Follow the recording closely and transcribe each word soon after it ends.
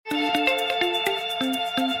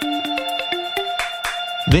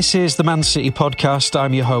This is the Man City podcast.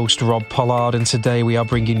 I'm your host, Rob Pollard, and today we are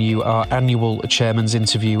bringing you our annual Chairman's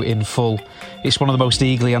Interview in full. It's one of the most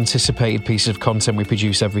eagerly anticipated pieces of content we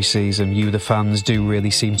produce every season. You, the fans, do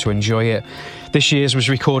really seem to enjoy it. This year's was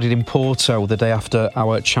recorded in Porto the day after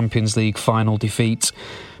our Champions League final defeat.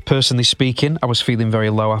 Personally speaking, I was feeling very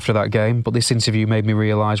low after that game, but this interview made me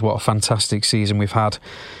realise what a fantastic season we've had.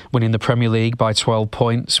 Winning the Premier League by 12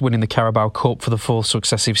 points, winning the Carabao Cup for the fourth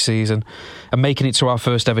successive season, and making it to our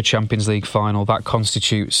first ever Champions League final. That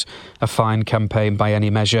constitutes a fine campaign by any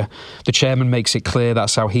measure. The chairman makes it clear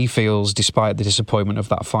that's how he feels, despite the disappointment of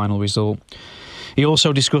that final result. He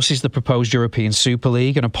also discusses the proposed European Super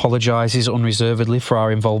League and apologises unreservedly for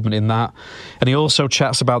our involvement in that. And he also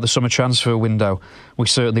chats about the summer transfer window. We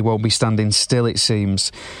certainly won't be standing still, it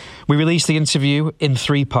seems. We released the interview in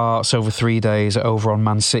 3 parts over 3 days over on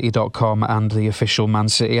mancity.com and the official Man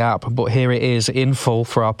City app. But here it is in full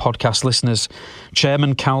for our podcast listeners.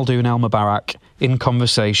 Chairman Khaldoon El Mubarak in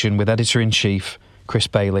conversation with Editor-in-Chief Chris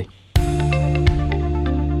Bailey.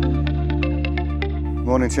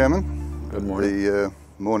 Morning, Chairman. Good morning. The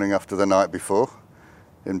morning after the night before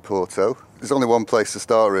in Porto. There's only one place to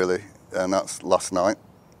start, really, and that's last night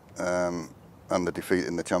and the defeat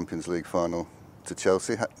in the Champions League final to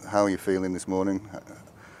Chelsea. How are you feeling this morning?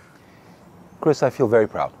 Chris, I feel very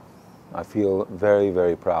proud. I feel very,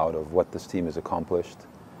 very proud of what this team has accomplished.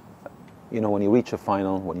 You know, when you reach a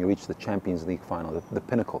final, when you reach the Champions League final, the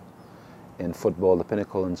pinnacle in football, the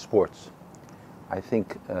pinnacle in sports, I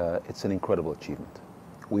think it's an incredible achievement.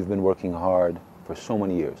 We've been working hard for so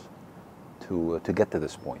many years to get to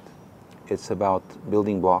this point. It's about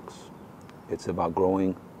building blocks. It's about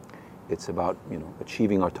growing. It's about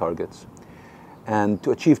achieving our targets. And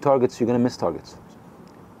to achieve targets, you're going to miss targets.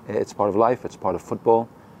 It's part of life. It's part of football.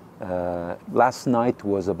 Last night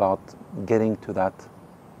was about getting to that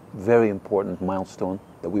very important milestone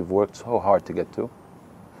that we've worked so hard to get to.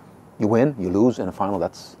 You win, you lose in a final.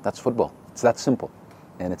 That's football. It's that simple.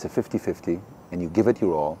 And it's a 50-50. And you give it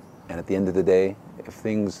your all, and at the end of the day, if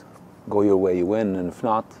things go your way, you win, and if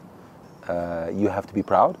not, you have to be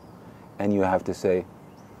proud, and you have to say,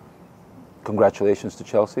 congratulations to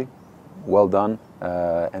Chelsea, well done,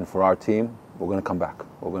 and for our team, we're going to come back.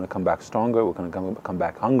 We're going to come back stronger, we're going to come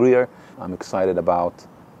back hungrier. I'm excited about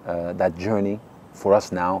that journey for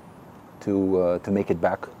us now to make it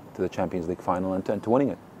back to the Champions League final and to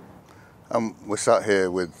winning it. We're sat here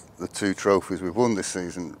with the 2 trophies we've won this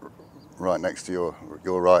season, right next to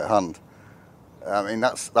your right hand. I mean,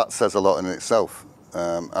 that says a lot in itself.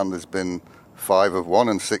 And there's been 5 of one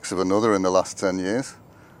and 6 of another in the last 10 years,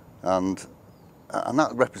 and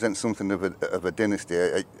that represents something of a dynasty.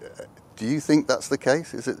 Do you think that's the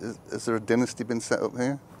case? Has there a dynasty been set up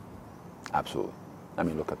here? Absolutely. I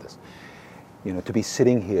mean, look at this. To be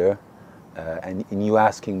sitting here and you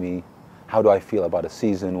asking me, how do I feel about a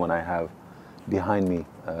season when I have behind me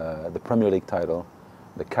the Premier League title,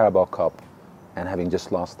 the Carabao Cup, and having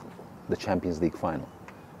just lost the Champions League final.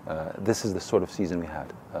 This is the sort of season we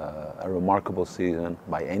had. A remarkable season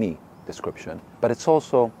by any description. But it's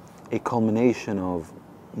also a culmination of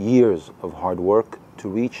years of hard work to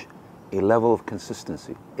reach a level of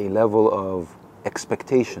consistency, a level of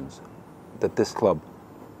expectations that this club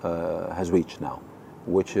has reached now,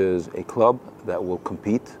 which is a club that will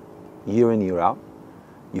compete year in, year out.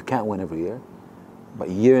 You can't win every year, but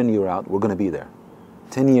year in, year out, we're going to be there.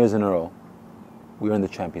 10 years in a row, we're in the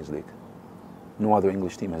Champions League. No other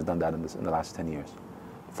English team has done that in the last 10 years.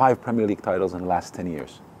 5 Premier League titles in the last 10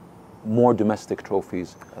 years. More domestic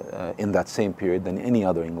trophies in that same period than any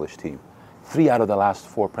other English team. 3 out of the last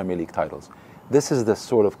 4 Premier League titles. This is the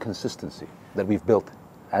sort of consistency that we've built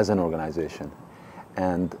as an organization.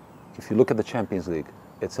 And if you look at the Champions League,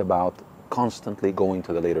 it's about constantly going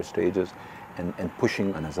to the later stages and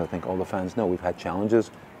pushing. And as I think all the fans know, we've had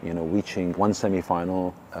challenges. Reaching one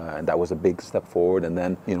semi-final, and that was a big step forward, and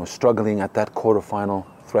then, struggling at that quarter-final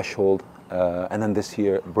threshold, and then this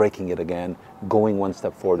year breaking it again, going one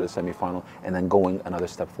step forward to the semi-final, and then going another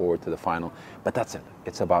step forward to the final. But that's it.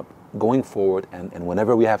 It's about going forward, and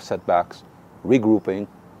whenever we have setbacks, regrouping,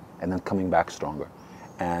 and then coming back stronger.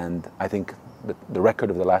 And I think the record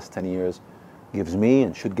of the last 10 years gives me,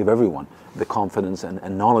 and should give everyone, the confidence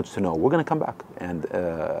and knowledge to know we're going to come back. And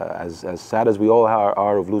as sad as we all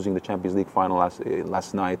are of losing the Champions League final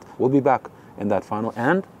last night, we'll be back in that final.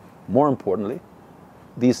 And more importantly,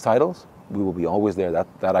 these titles, we will be always there.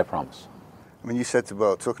 That I promise. I mean, you said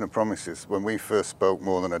about talking of promises. When we first spoke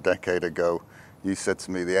more than a decade ago, you said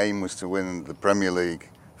to me the aim was to win the Premier League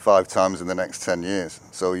 5 times in the next 10 years.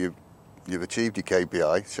 So you've achieved your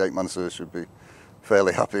KPI. Sheikh Mansour should be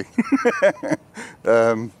fairly happy.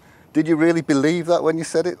 Did you really believe that when you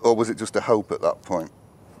said it, or was it just a hope at that point?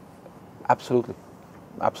 Absolutely.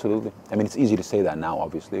 Absolutely. I mean, it's easy to say that now,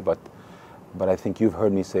 obviously, but I think you've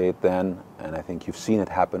heard me say it then, and I think you've seen it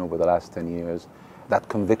happen over the last 10 years. That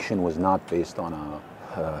conviction was not based on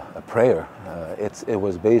a prayer. It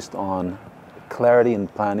was based on clarity in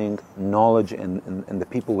planning, knowledge in the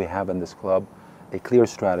people we have in this club, a clear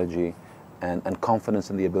strategy, and confidence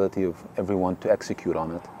in the ability of everyone to execute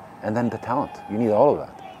on it. And then the talent. You need all of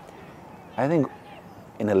that. I think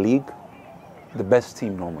in a league, the best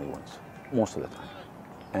team normally wins, most of the time.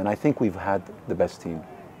 And I think we've had the best team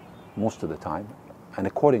most of the time. And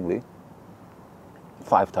accordingly,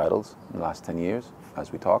 5 titles in the last 10 years,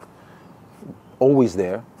 as we talk, always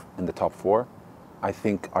there in the top 4. I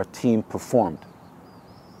think our team performed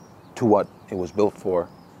to what it was built for,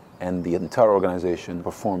 and the entire organization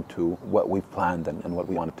performed to what we planned and what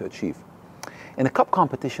we wanted to achieve. In a cup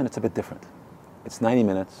competition, it's a bit different. It's 90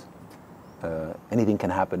 minutes. Anything can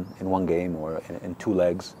happen in one game or in 2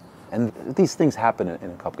 legs. And these things happen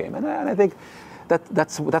in a cup game. And I think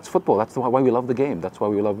that's football. That's why we love the game. That's why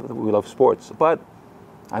we love sports. But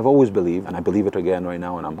I've always believed, and I believe it again right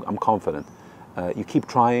now, and I'm confident. You keep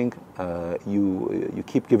trying, you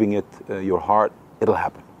keep giving it your heart, it'll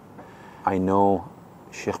happen. I know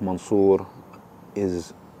Sheikh Mansour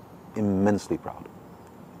is immensely proud.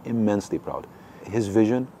 Immensely proud. His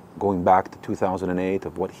vision, going back to 2008,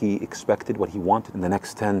 of what he expected, what he wanted in the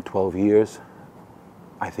next 10, 12 years,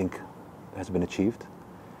 I think has been achieved.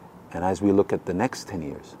 And as we look at the next 10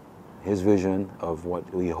 years, his vision of what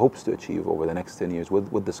he hopes to achieve over the next 10 years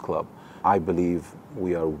with this club, I believe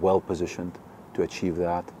we are well positioned to achieve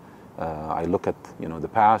that. I look at the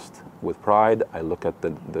past with pride. I look at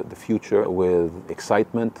the future with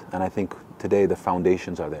excitement. And I think today the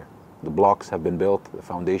foundations are there. The blocks have been built. The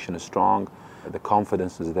foundation is strong. The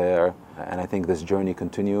confidence is there. And I think this journey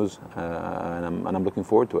continues. And I'm looking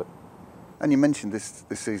forward to it. And you mentioned this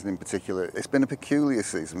season in particular. It's been a peculiar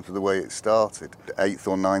season for the way it started. 8th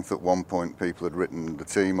or 9th at one point, people had written the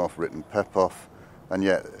team off, written Pep off, and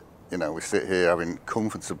yet, we sit here having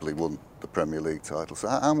comfortably won the Premier League title. So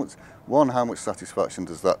how much satisfaction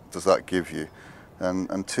does that give you?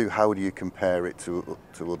 And 2, how do you compare it to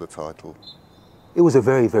other titles? It was a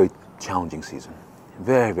very, very challenging season.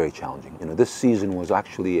 Very, very challenging. This season was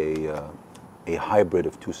actually a hybrid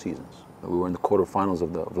of 2 seasons. We were in the quarterfinals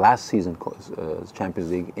of last season's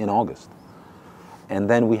Champions League in August. And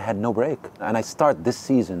then we had no break. And I start this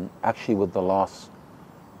season actually with the loss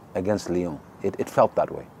against Lyon. It felt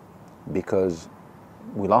that way because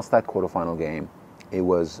we lost that quarterfinal game. It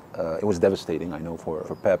was devastating, I know, for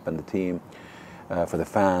Pep and the team, for the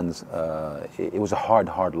fans. It was a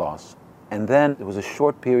hard loss. And then it was a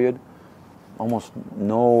short period, almost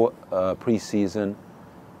no preseason.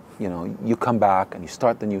 You come back and you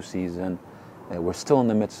start the new season. We're still in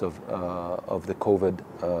the midst of the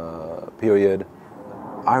COVID period.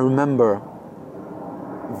 I remember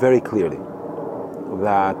very clearly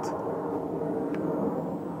that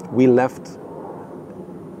we left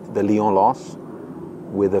the Lyon loss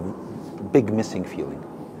with a big missing feeling.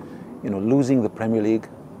 Losing the Premier League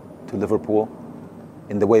to Liverpool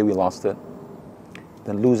in the way we lost it,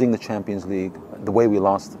 then losing the Champions League the way we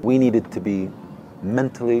lost. We needed to be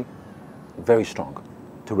mentally very strong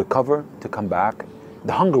to recover, to come back.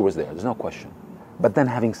 The hunger was there's no question. But then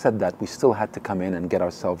having said that, we still had to come in and get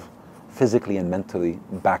ourselves physically and mentally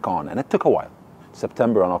back on. And it took a while.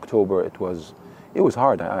 September and October, it was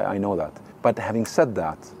hard, I know that. But having said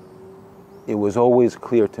that, it was always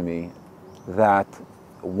clear to me that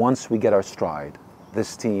once we get our stride,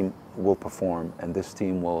 this team will perform and this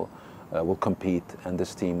team will compete and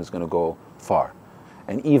this team is going to go far.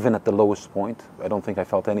 And even at the lowest point, I don't think I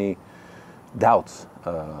felt any doubts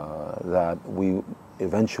that we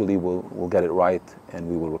eventually will get it right and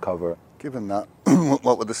we will recover. Given that,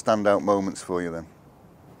 what were the standout moments for you then?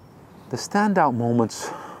 The standout moments,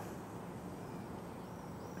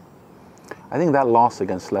 I think that loss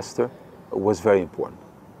against Leicester was very important.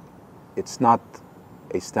 It's not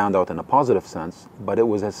a standout in a positive sense, but it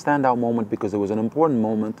was a standout moment because it was an important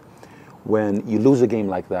moment when you lose a game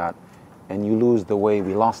like that and you lose the way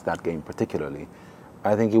we lost that game particularly.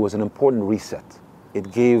 I think it was an important reset.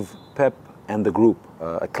 It gave Pep and the group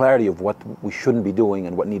a clarity of what we shouldn't be doing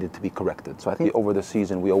and what needed to be corrected. So I think over the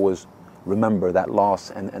season we always remember that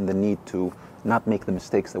loss and the need to not make the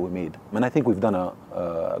mistakes that we made. And I think we've done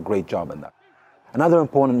a great job in that. Another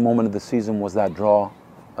important moment of the season was that draw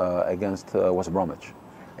against West Bromwich.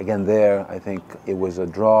 Again there, I think it was a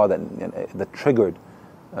draw that triggered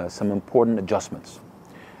some important adjustments.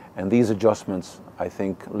 And these adjustments, I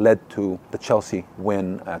think, led to the Chelsea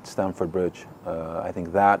win at Stamford Bridge. I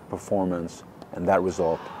think that performance and that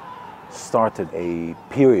result started a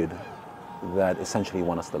period that essentially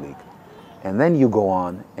won us the league. And then you go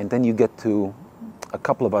on, and then you get to a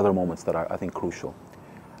couple of other moments that are, I think, crucial.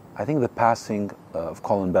 I think the passing of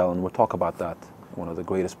Colin Bell, and we'll talk about that, one of the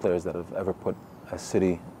greatest players that have ever put a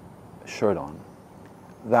City shirt on.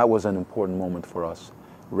 That was an important moment for us,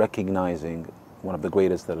 recognizing one of the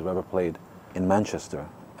greatest that have ever played in Manchester,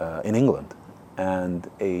 in England, and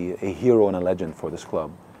a hero and a legend for this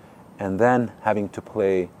club. And then having to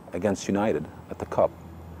play against United at the Cup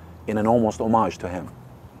in an almost homage to him.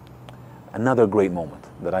 Another great moment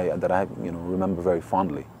that I remember very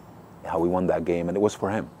fondly, how we won that game, and it was for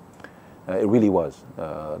him. It really was.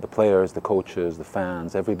 The players, the coaches, the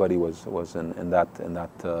fans, everybody was in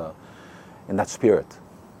that spirit.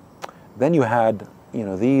 Then you had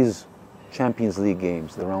these Champions League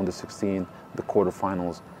games, the round of 16, the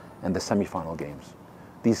quarterfinals, and the semi-final games.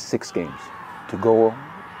 These 6 games, to go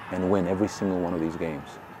and win every single one of these games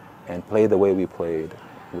and play the way we played,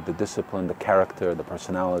 with the discipline, the character, the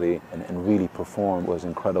personality, and really perform was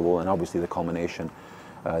incredible. And obviously the culmination,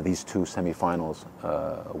 these 2 semi-finals,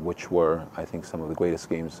 which were, I think, some of the greatest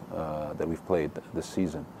games that we've played this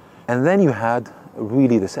season. And then you had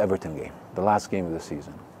really this Everton game, the last game of the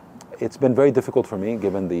season. It's been very difficult for me,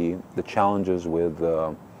 given the challenges with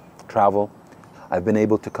travel. I've been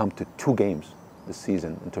able to come to 2 games this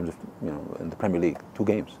season in terms of, in the Premier League, 2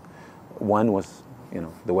 games. One was,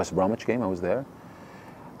 the West Bromwich game, I was there.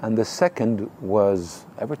 And the second was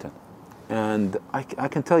Everton. And I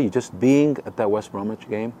can tell you, just being at that West Bromwich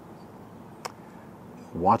game,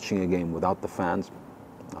 watching a game without the fans,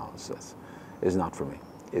 no, is not for me.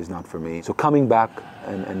 Is not for me. So coming back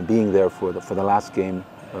and being there for the last game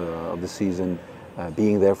of the season,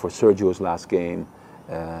 being there for Sergio's last game,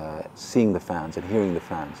 seeing the fans and hearing the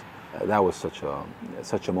fans, that was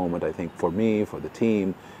such a moment, I think, for me, for the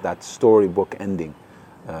team. That storybook ending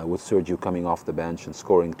with Sergio coming off the bench and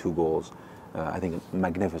scoring 2 goals. I think a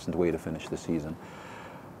magnificent way to finish the season.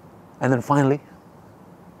 And then finally,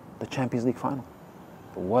 the Champions League final.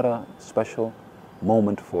 What a special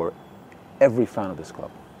moment for every fan of this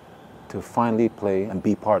club to finally play and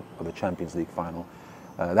be part of the Champions League final.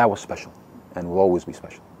 That was special and will always be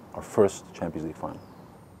special. Our first Champions League final.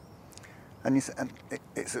 And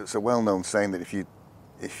it's a well-known saying that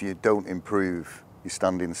if you don't improve, you're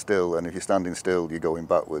standing still, and if you're standing still, you're going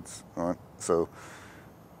backwards, right? So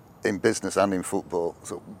in business and in football,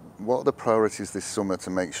 so what are the priorities this summer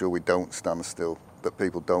to make sure we don't stand still, that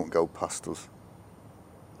people don't go past us?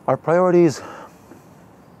 Our priorities,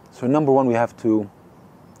 so number one, we have to,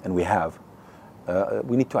 and we have,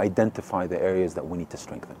 we need to identify the areas that we need to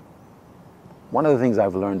strengthen. One of the things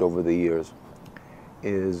I've learned over the years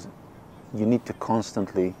is you need to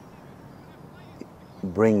constantly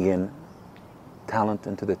bring in talent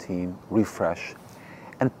into the team, refresh,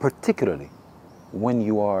 and particularly when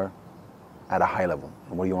you are at a high level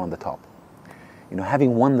and where you're on the top.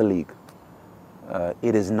 Having won the league,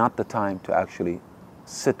 it is not the time to actually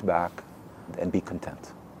sit back and be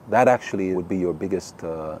content. That actually would be your biggest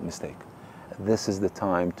mistake. This is the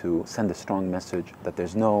time to send a strong message that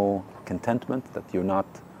there's no contentment, that you're not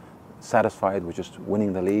satisfied with just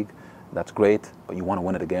winning the league. That's great, but you want to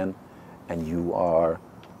win it again, and you are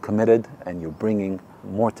committed, and you're bringing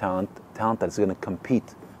more talent that's going to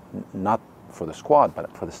compete, not for the squad,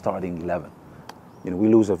 but for the starting 11. We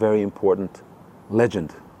lose a very important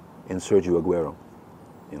legend in Sergio Aguero.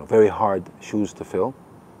 Very hard shoes to fill,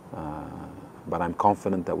 but I'm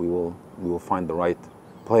confident that we will find the right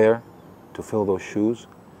player to fill those shoes.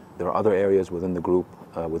 There are other areas within the group,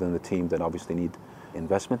 within the team, that obviously need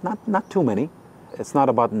investment. Not too many. It's not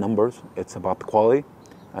about numbers, it's about quality.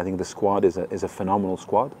 I think the squad is a phenomenal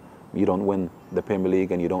squad. You don't win the Premier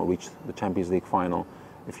League and you don't reach the Champions League final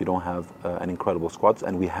if you don't have an incredible squad,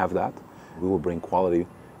 and we have that. We will bring quality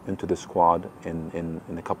into the squad in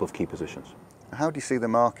a couple of key positions. How do you see the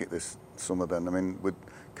market this summer then? I mean, with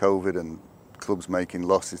COVID and clubs making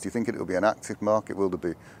losses, do you think it will be an active market? Will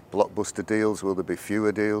there be blockbuster deals? Will there be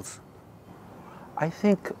fewer deals? I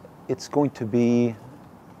think it's going to be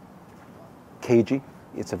cagey.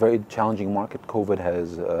 It's a very challenging market. COVID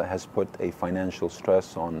has put a financial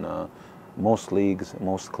stress on most leagues,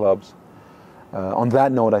 most clubs. On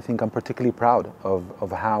that note, I think I'm particularly proud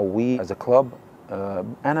of how we as a club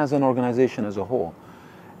and as an organization as a whole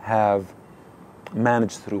have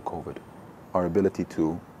managed through COVID. Our ability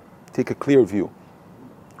to take a clear view,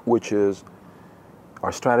 which is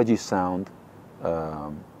our strategy is sound,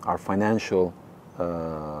 our financial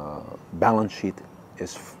balance sheet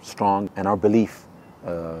is strong, and our belief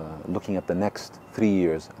looking at the next 3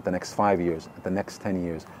 years, at the next 5 years, at the next 10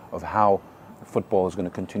 years of how football is going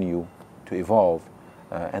to continue to evolve,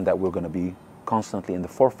 and that we're going to be constantly in the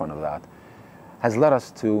forefront of that, has led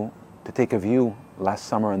us to take a view last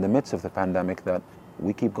summer in the midst of the pandemic that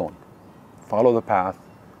we keep going, follow the path,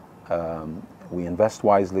 we invest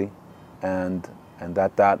wisely, and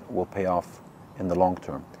that will pay off in the long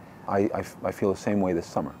term. I feel the same way this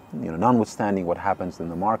summer. Notwithstanding what happens in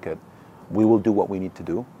the market, we will do what we need to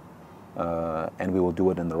do, and we will do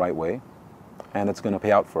it in the right way, and it's going to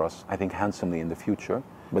pay out for us, I think, handsomely in the future.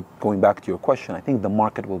 But going back to your question, I think the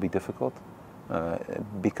market will be difficult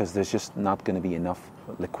because there's just not going to be enough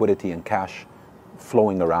liquidity and cash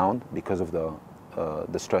flowing around because of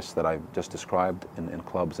the stress that I've just described in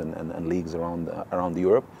clubs and leagues around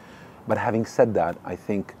Europe. But having said that, I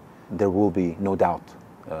think there will be no doubt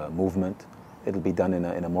movement. It'll be done in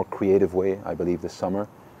a more creative way, I believe, this summer.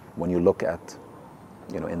 When you look at,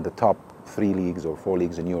 in the top 3 leagues or 4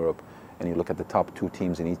 leagues in Europe, and you look at the top 2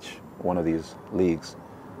 teams in each one of these leagues,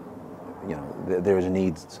 there's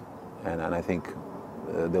needs, and I think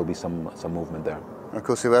there'll be some movement there. And of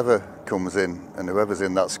course, whoever comes in and whoever's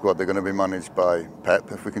in that squad, they're going to be managed by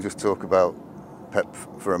Pep. If we can just talk about Pep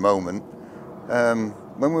for a moment.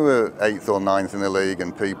 When we were 8th or 9th in the league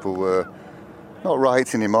and people were not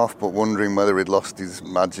writing him off, but wondering whether he'd lost his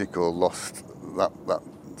magic or lost that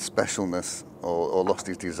specialness or lost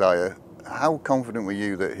his desire, how confident were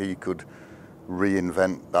you that he could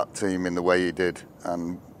reinvent that team in the way he did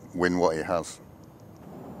and win what he has?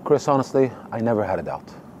 Chris, honestly, I never had a doubt.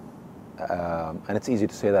 And it's easy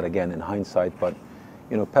to say that again in hindsight, but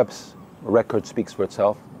Pep's record speaks for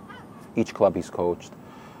itself. Each club he's coached.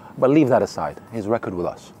 But leave that aside. His record with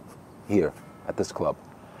us, here, at this club,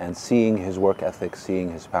 and seeing his work ethic,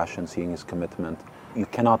 seeing his passion, seeing his commitment, you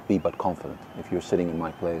cannot be but confident if you're sitting in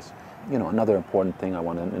my place. Another important thing I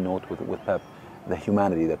want to note with Pep, the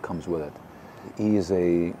humanity that comes with it. He is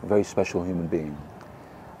a very special human being.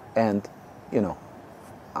 And,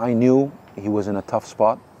 I knew he was in a tough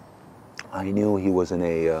spot. I knew he was in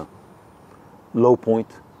a low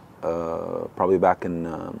point, probably back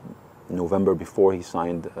in November before he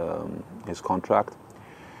signed his contract.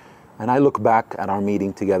 And I look back at our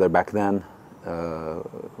meeting together back then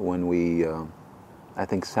when we, I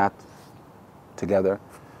think, sat together,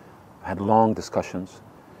 had long discussions,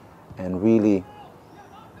 and really,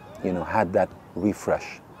 had that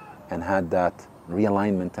refresh and had that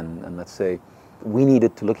realignment, and let's say, we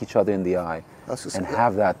needed to look each other in the eye and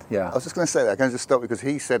have that, I was just going to say that. Can I just stop? Because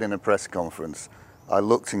he said in a press conference, I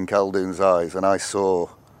looked in Khaldoon's eyes and I saw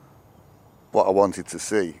what I wanted to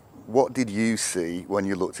see. What did you see when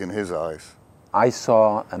you looked in his eyes? I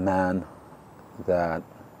saw a man that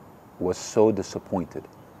was so disappointed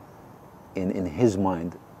in his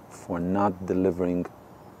mind for not delivering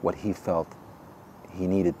what he felt he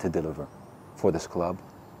needed to deliver for this club.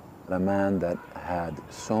 A man that had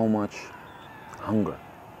so much hunger,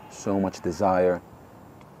 so much desire,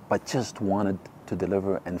 but just wanted to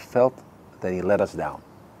deliver and felt that he let us down.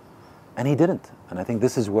 And he didn't. And I think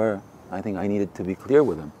this is where I think I needed to be clear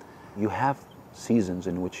with him. You have seasons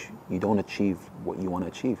in which you don't achieve what you want to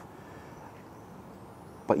achieve.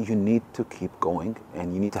 But you need to keep going,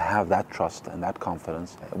 and you need to have that trust and that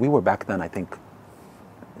confidence. We were back then, I think,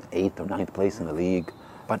 8th or 9th place in the league.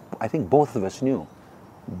 But I think both of us knew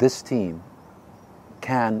this team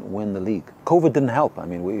can win the league. COVID didn't help. I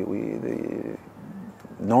mean,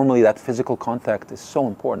 normally that physical contact is so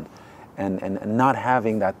important. And not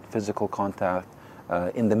having that physical contact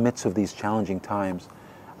in the midst of these challenging times,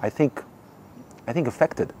 I think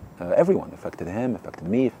affected everyone. Affected him, affected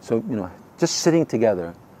me. So, just sitting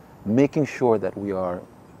together, making sure that we are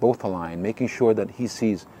both aligned, making sure that he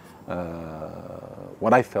sees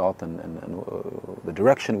what I felt and the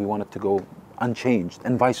direction we wanted to go unchanged,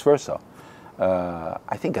 and vice versa.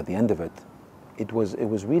 I think at the end of it, it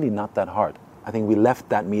was really not that hard. I think we left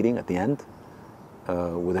that meeting at the end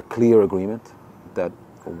with a clear agreement that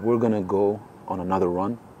we're going to go on another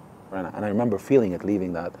run. And I remember feeling it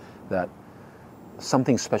leaving that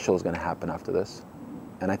something special is going to happen after this.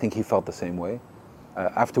 And I think he felt the same way.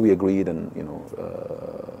 After we agreed, and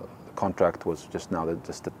the contract was just now the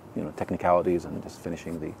technicalities and just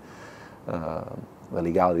finishing the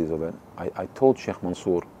legalities of it. I told Sheikh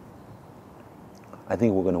Mansour, I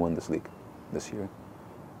think we're going to win this league this year,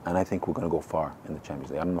 and I think we're going to go far in the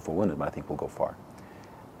Champions League. I don't know if we'll win it, but I think we'll go far.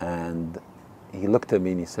 And he looked at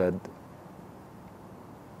me and he said,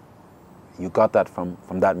 "You got that from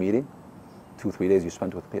that meeting, 2-3 days you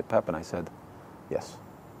spent with Pep?" And I said, "Yes."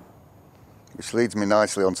 Which leads me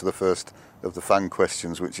nicely onto the first of the fan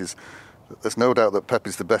questions, which is, there's no doubt that Pep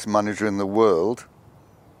is the best manager in the world,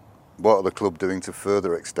 What are the club doing to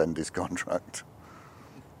further extend his contract?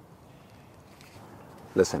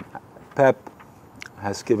 Listen, Pep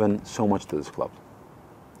has given so much to this club,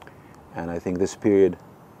 and I think this period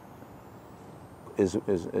is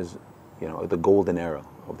the golden era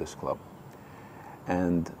of this club.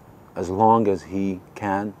 And as long as he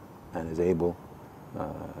can and is able,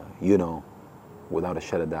 without a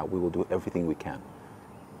shadow of doubt, we will do everything we can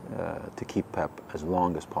to keep Pep as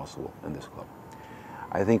long as possible in this club.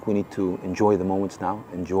 I think we need to enjoy the moments now,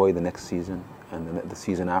 enjoy the next season and the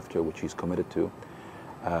season after, which he's committed to.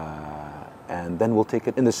 And then we'll take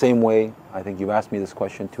it in the same way. I think you've asked me this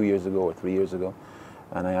question 2 years ago or 3 years ago,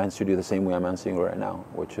 and I answered you the same way I'm answering right now,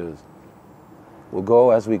 which is we'll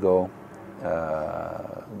go as we go.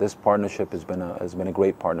 This partnership has been a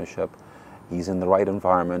great partnership. He's in the right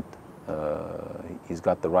environment. He's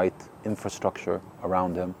got the right infrastructure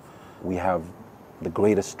around him. We have the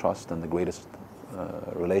greatest trust and the greatest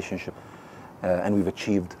relationship, and we've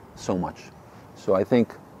achieved so much. So I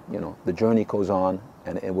think the journey goes on,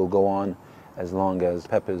 and it will go on as long as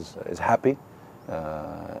Pep is happy,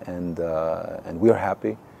 and we're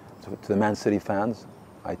happy. To the Man City fans,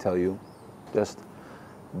 I tell you, just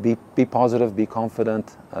be positive, be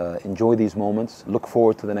confident, enjoy these moments, look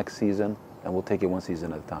forward to the next season, and we'll take it one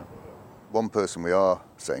season at a time. One person we are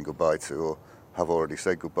saying goodbye to, or have already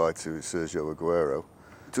said goodbye to, is Sergio Aguero.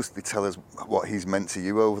 Just tell us what he's meant to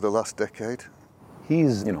you over the last decade.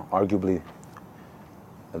 He's, arguably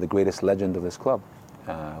the greatest legend of this club.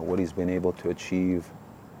 What he's been able to achieve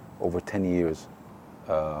over 10 years.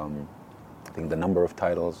 I think the number of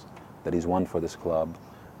titles that he's won for this club,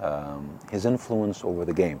 his influence over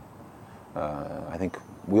the game. I think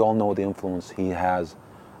we all know the influence he has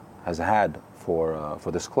had for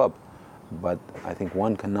this club, but I think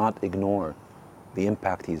one cannot ignore the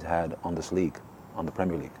impact he's had on this league, on the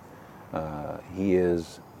Premier League. He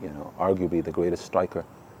is, arguably the greatest striker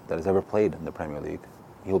that has ever played in the Premier League.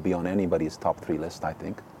 He'll be on anybody's top 3 list, I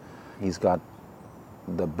think. He's got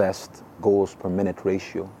the best goals per minute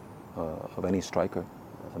ratio of any striker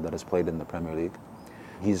that has played in the Premier League.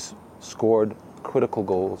 He's scored critical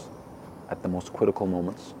goals at the most critical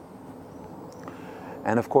moments.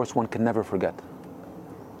 And of course, one can never forget,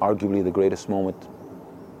 arguably the greatest moment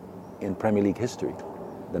in Premier League history,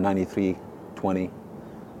 the 93-20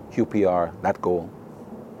 QPR, that goal.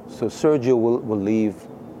 So Sergio will leave,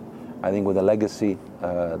 I think, with a legacy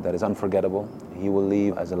that is unforgettable. He will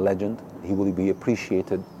leave as a legend. He will be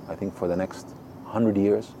appreciated, I think, for the next 100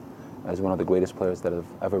 years as one of the greatest players that have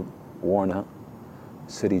ever worn a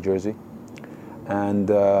City jersey. And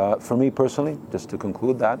for me personally, just to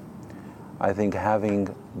conclude that, I think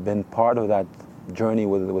having been part of that journey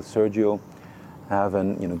with Sergio,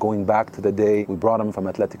 going back to the day we brought him from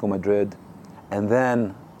Atletico Madrid, and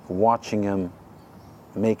then watching him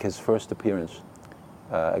make his first appearance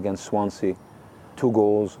against Swansea, 2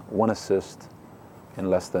 goals, 1 assist in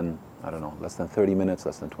less than 30 minutes,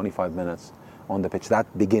 less than 25 minutes on the pitch, that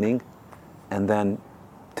beginning, and then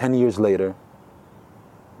 10 years later,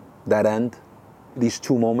 that end, these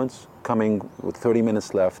 2 moments coming with 30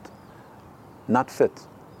 minutes left, not fit,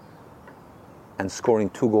 and scoring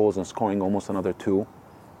 2 goals and scoring almost another 2,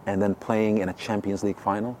 and then playing in a Champions League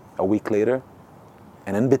final a week later,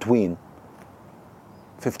 and in between,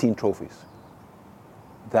 15 trophies.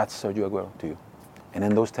 That's Sergio Aguero to you. And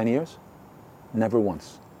in those 10 years, never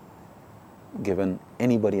once given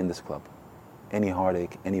anybody in this club any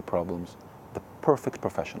heartache, any problems. The perfect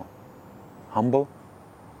professional. Humble,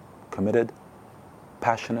 committed,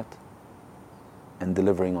 passionate, and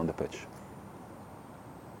delivering on the pitch.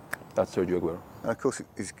 That's Sergio Aguero. And of course,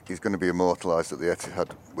 he's going to be immortalised at the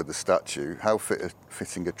Etihad with the statue. How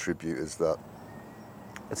fitting a tribute is that?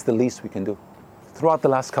 It's the least we can do. Throughout the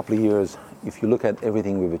last couple of years, if you look at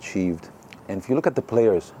everything we've achieved, and if you look at the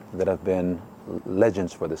players that have been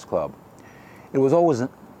legends for this club, it was always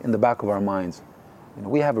in the back of our minds,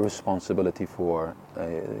 we have a responsibility for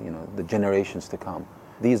the generations to come.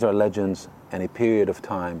 These are legends and a period of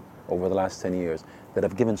time over the last 10 years that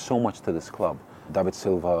have given so much to this club. David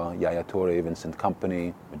Silva, Yaya Toure, Vincent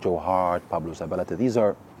Kompany, Joe Hart, Pablo Zabaleta. These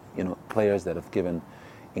are players that have given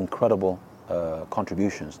incredible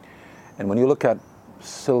contributions. And when you look at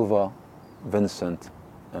Silva, Vincent,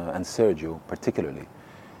 and Sergio particularly,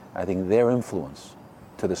 I think their influence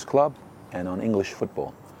to this club and on English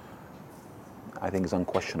football, I think, is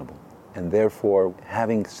unquestionable. And therefore,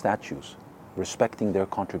 having statues respecting their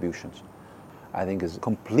contributions, I think is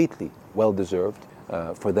completely well-deserved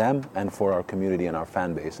for them and for our community and our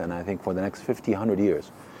fan base. And I think for the next 50, 100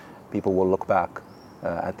 years, people will look back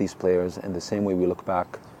at these players in the same way we look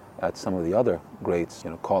back at some of the other greats,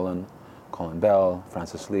 Colin Bell,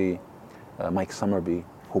 Francis Lee, Mike Summerby,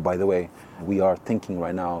 who, by the way, we are thinking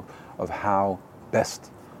right now of how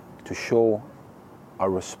best to show our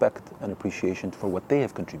respect and appreciation for what they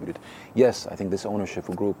have contributed. Yes, I think this ownership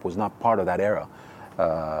group was not part of that era,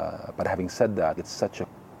 but having said that, it's such a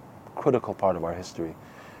critical part of our history,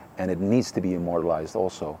 and it needs to be immortalized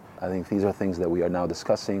also. I think these are things that we are now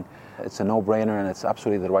discussing. It's a no-brainer, and it's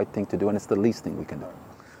absolutely the right thing to do, and it's the least thing we can do.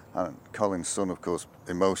 And Colin's son, of course,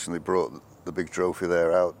 emotionally brought the big trophy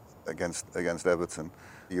there out against Everton.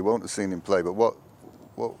 You won't have seen him play, but what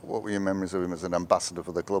were your memories of him as an ambassador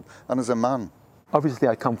for the club and as a man? Obviously,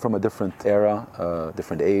 I come from a different era,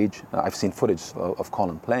 different age. I've seen footage of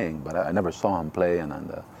Colin playing, but I never saw him play, and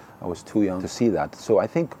I was too young to see that. So I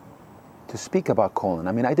think to speak about Colin,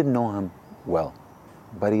 I mean, I didn't know him well,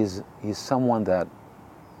 but he's someone that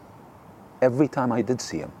every time I did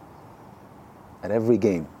see him, at every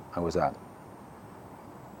game I was at,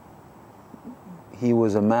 he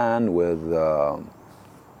was a man with,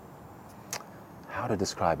 how to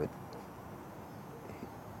describe it,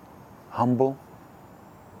 humble,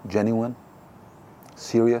 genuine,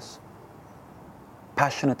 serious,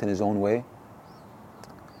 passionate in his own way,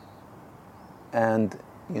 and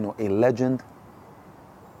a legend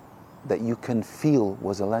that you can feel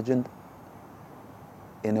was a legend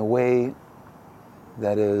in a way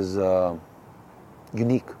that is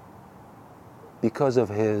unique because of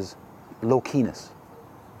his low-keyness.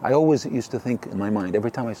 I always used to think in my mind,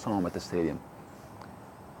 every time I saw him at the stadium,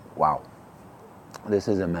 wow, this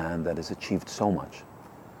is a man that has achieved so much.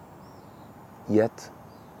 Yet,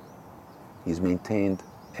 he's maintained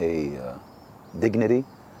a dignity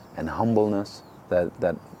and humbleness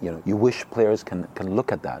that you wish players can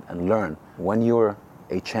look at that and learn. When you're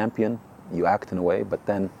a champion, you act in a way, but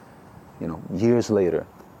then, years later,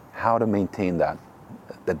 how to maintain that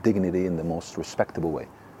dignity in the most respectable way.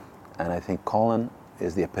 And I think Colin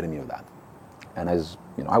is the epitome of that. And as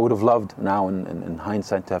I would have loved now in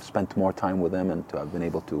hindsight to have spent more time with him and to have been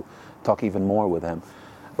able to talk even more with him.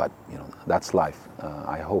 But that's life.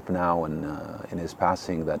 I hope now in his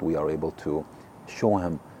passing that we are able to show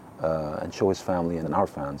him and show his family and our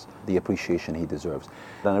fans the appreciation he deserves.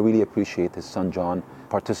 And I really appreciate his son John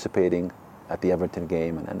participating at the Everton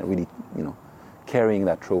game and really carrying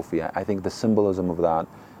that trophy. I think the symbolism of that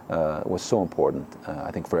was so important.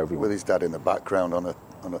 I think for everyone. With his dad in the background on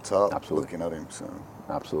a tarp, absolutely, looking at him, so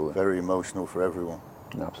absolutely very emotional for everyone.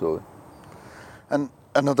 Absolutely. And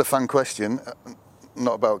another fan question,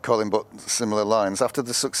 not about Colin, but similar lines. After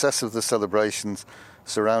the success of the celebrations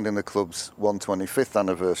surrounding the club's 125th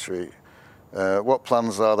anniversary, what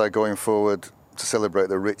plans are there going forward to celebrate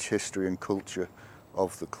the rich history and culture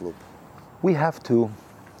of the club? We have to,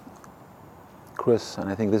 Chris, and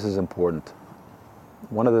I think this is important.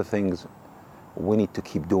 One of the things we need to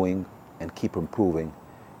keep doing and keep improving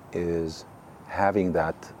is having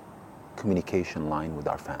that communication line with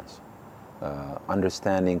our fans,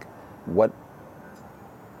 understanding what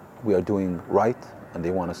we are doing right and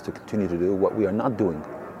they want us to continue to do, what we are not doing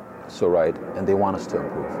so right and they want us to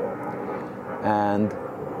improve. And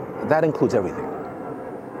that includes everything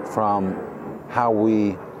from how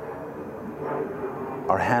we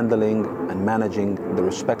are handling and managing the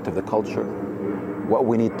respect of the culture, what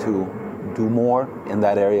we need to do more in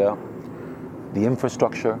that area, the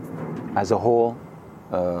infrastructure as a whole,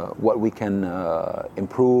 what we can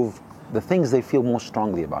improve, the things they feel most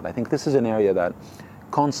strongly about. I think this is an area that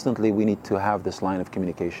constantly we need to have this line of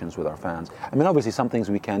communications with our fans. I mean, obviously some things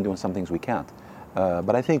we can do and some things we can't.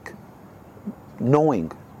 But I think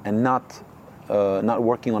knowing and not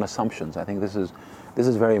working on assumptions, I think this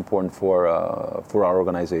is very important for our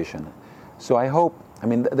organization. So I hope,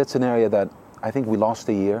 that's an area that I think we lost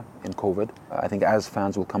a year in COVID. I think as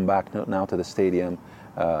fans will come back now to the stadium,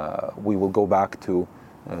 we will go back to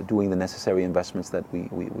doing the necessary investments that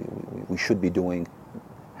we should be doing,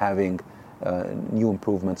 having new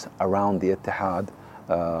improvements around the Etihad,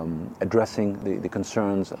 addressing the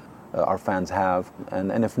concerns our fans have,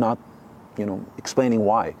 and if not, explaining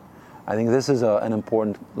why. I think this is an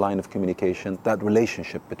important line of communication, that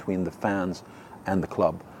relationship between the fans and the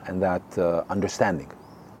club, and that understanding.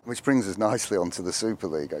 Which brings us nicely onto the Super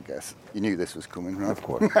League, I guess. You knew this was coming, right? Of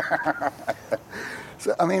course.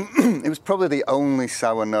 So, it was probably the only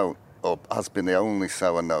sour note, or has been the only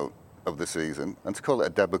sour note of the season. And to call it a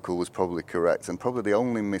debacle was probably correct, and probably the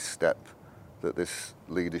only misstep that this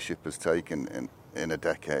leadership has taken in a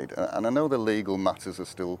decade. And I know the legal matters are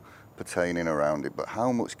still pertaining around it, but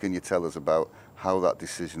how much can you tell us about how that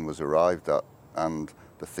decision was arrived at and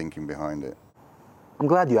the thinking behind it? I'm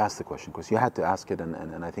glad you asked the question, because you had to ask it,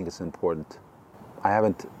 and I think it's important. I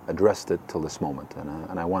haven't addressed it till this moment,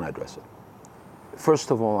 and I want to address it.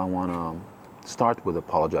 First of all, I want to start with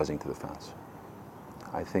apologizing to the fans.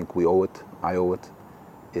 I think we owe it. I owe it.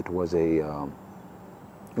 It was a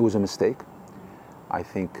mistake. I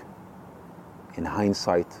think, in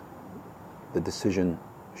hindsight, the decision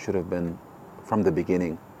should have been, from the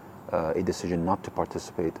beginning, a decision not to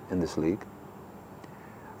participate in this league.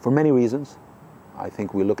 For many reasons. I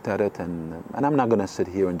think we looked at it, and I'm not going to sit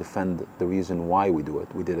here and defend the reason why we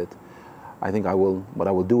did it. I think what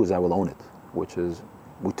I will do is I will own it, which is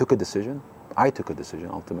we took a decision. I took a decision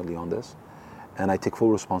ultimately on this, and I take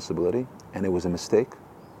full responsibility, and it was a mistake.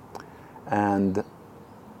 And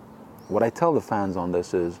what I tell the fans on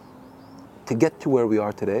this is, to get to where we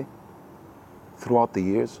are today, throughout the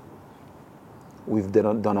years, we've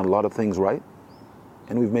done a lot of things right,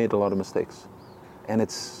 and we've made a lot of mistakes. And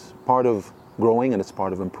it's part of growing, and it's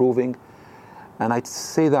part of improving. And I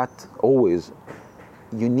say that always,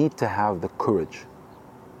 you need to have the courage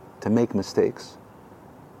to make mistakes,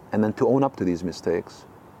 and then to own up to these mistakes,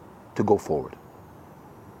 to go forward.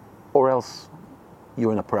 Or else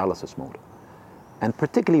you're in a paralysis mode. And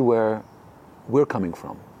particularly where we're coming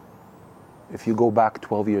from. If you go back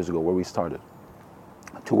 12 years ago, where we started,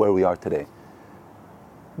 to where we are today,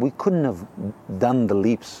 we couldn't have done the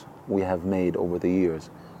leaps we have made over the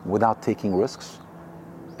years without taking risks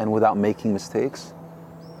and without making mistakes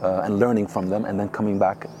and learning from them, and then coming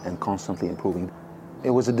back and constantly improving. It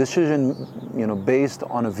was a decision, based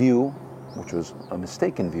on a view, which was a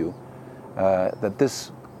mistaken view, that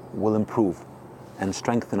this will improve and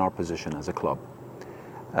strengthen our position as a club.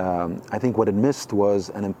 I think what it missed was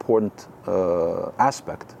an important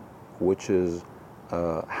aspect, which is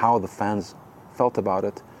how the fans felt about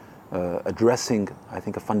it, addressing, I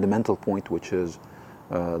think, a fundamental point, which is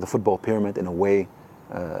the football pyramid in a way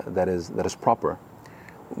that is proper.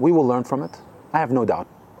 We will learn from it. I have no doubt.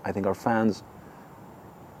 I think our fans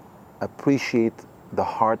appreciate the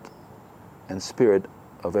heart and spirit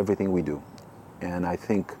of everything we do. And I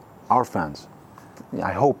think our fans,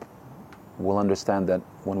 I hope, will understand that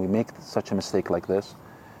when we make such a mistake like this,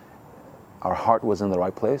 our heart was in the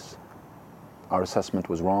right place, our assessment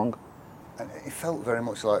was wrong. And it felt very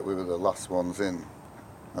much like we were the last ones in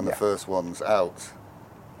and the first ones out.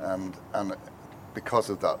 And because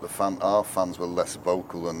of that, our fans were less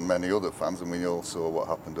vocal than many other fans, and we all saw what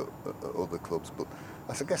happened at other clubs. But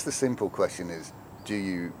I guess the simple question is, do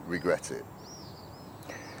you regret it?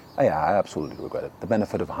 Yeah, I absolutely regret it. The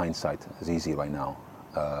benefit of hindsight is easy right now.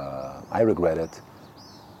 I regret it,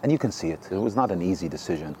 and you can see it. It was not an easy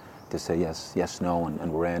decision to say yes, no,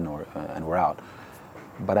 and we're in, and we're out.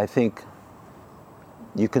 But I think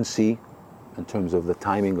you can see, in terms of the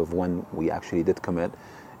timing of when we actually did commit,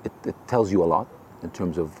 it tells you a lot in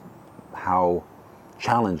terms of how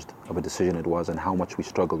challenged of a decision it was and how much we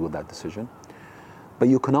struggled with that decision. But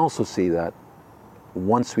you can also see that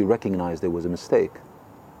once we recognized there was a mistake,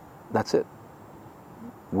 that's it.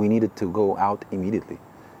 We needed to go out immediately.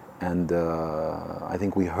 And I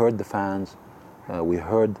think we heard the fans, we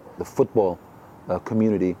heard the football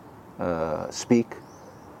community speak,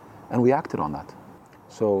 and we acted on that.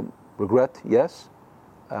 So regret, yes.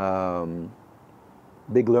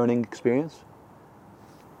 Big learning experience.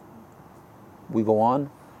 We go on,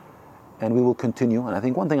 and we will continue. And I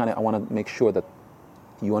think one thing I want to make sure that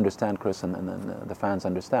you understand, Chris, and the fans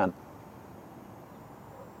understand,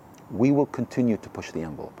 we will continue to push the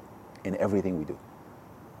envelope in everything we do,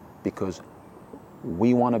 because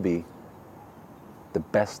we want to be the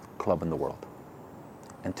best club in the world.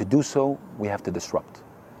 And to do so, we have to disrupt.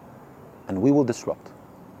 And we will disrupt.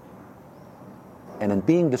 And in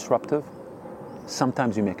being disruptive,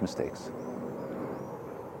 sometimes you make mistakes.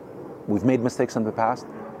 We've made mistakes in the past.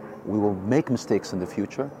 We will make mistakes in the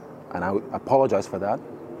future, and I apologize for that,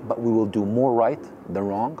 but we will do more right than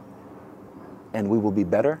wrong, and we will be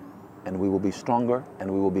better, and we will be stronger,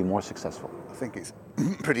 and we will be more successful. I think it's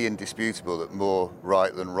pretty indisputable that more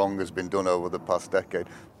right than wrong has been done over the past decade.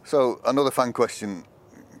 So another fan question,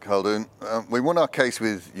 Khaldoon. We won our case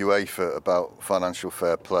with UEFA about financial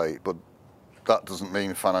fair play, but that doesn't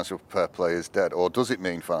mean financial fair play is dead, or does it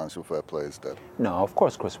mean financial fair play is dead? No, of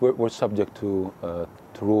course, Chris. We're subject to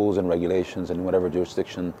rules and regulations in whatever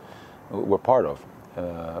jurisdiction we're part of.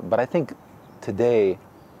 But I think today,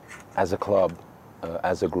 as a club,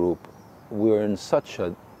 as a group, we're in such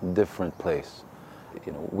a different place.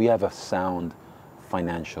 We have a sound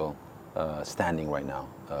financial standing right now.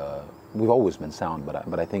 We've always been sound,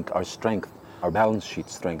 but I think our strength, our balance sheet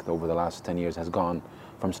strength over the last 10 years has gone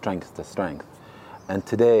from strength to strength. And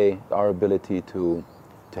today, our ability to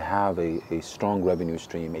have a strong revenue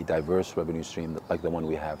stream, a diverse revenue stream like the one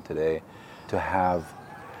we have today, to have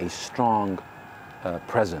a strong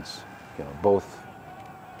presence, both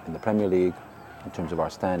in the Premier League in terms of our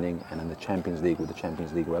standing and in the Champions League with the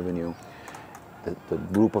Champions League revenue, the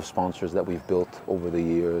group of sponsors that we've built over the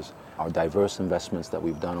years, our diverse investments that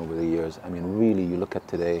we've done over the years. I mean, really, you look at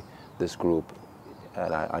today, this group,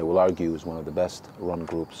 and I will argue, is one of the best run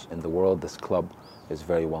groups in the world. This club is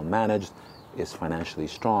very well managed, is financially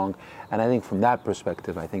strong. And I think from that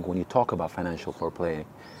perspective, I think when you talk about financial fair play,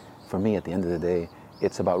 for me, at the end of the day,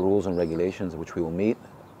 it's about rules and regulations which we will meet.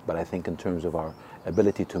 But I think in terms of our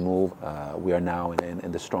ability to move, we are now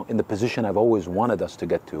in the position I've always wanted us to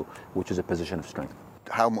get to, which is a position of strength.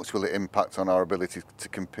 How much will it impact on our ability to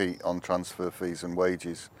compete on transfer fees and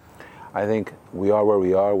wages? I think we are where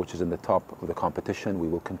we are, which is in the top of the competition. We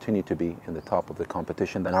will continue to be in the top of the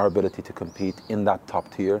competition, and our ability to compete in that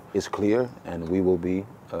top tier is clear, and we will be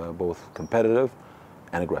both competitive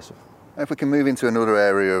and aggressive. If we can move into another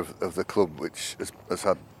area of the club which has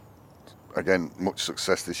had, again, much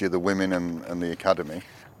success this year, the women and the academy.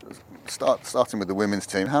 Starting with the women's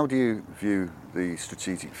team, how do you view the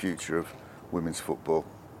strategic future of women's football?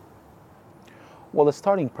 Well, the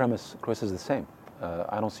starting premise, Chris, is the same.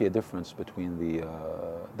 I don't see a difference between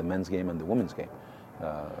the men's game and the women's game.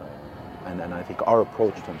 And I think our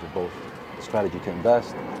approach in terms of both the strategy to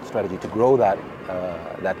invest, strategy to grow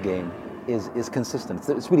that game is consistent.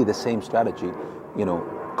 It's really the same strategy,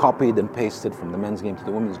 copied and pasted from the men's game to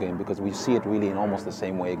the women's game, because we see it really in almost the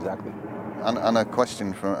same way exactly. And another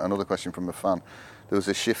question from a fan. There was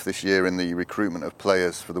a shift this year in the recruitment of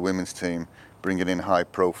players for the women's team, bringing in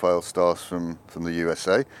high-profile stars from the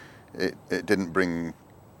USA. It didn't bring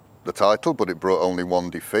the title, but it brought only one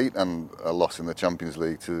defeat and a loss in the Champions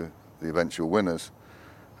League to the eventual winners.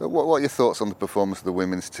 So what are your thoughts on the performance of the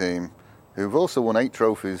women's team, who've also won 8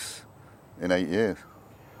 trophies in 8 years?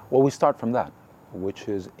 Well, we start from that, which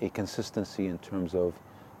is a consistency in terms of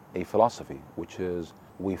a philosophy, which is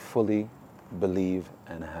we fully believe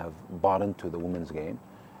and have bought into the women's game,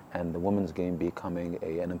 and the women's game becoming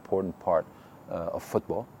an important part of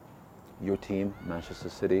football. Your team, Manchester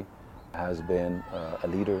City, has been a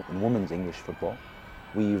leader in women's English football.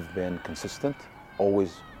 We've been consistent,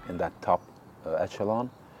 always in that top echelon.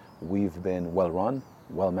 We've been well run,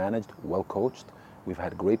 well managed, well coached. We've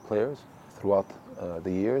had great players throughout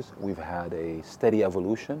the years. We've had a steady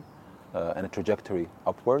evolution and a trajectory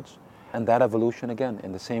upwards. And that evolution, again,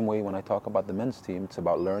 in the same way when I talk about the men's team, it's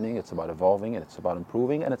about learning, it's about evolving, and it's about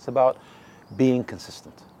improving, and it's about being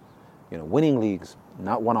consistent. Winning leagues,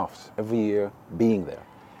 not one-offs, every year being there.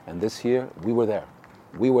 And this year, we were there.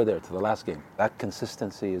 We were there to the last game. That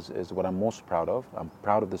consistency is what I'm most proud of. I'm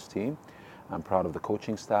proud of this team. I'm proud of the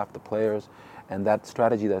coaching staff, the players, and that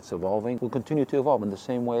strategy that's evolving will continue to evolve in the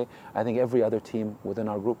same way, I think, every other team within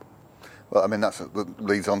our group. Well, I mean, that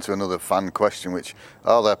leads on to another fan question, which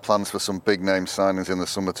are there plans for some big-name signings in the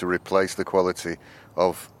summer to replace the quality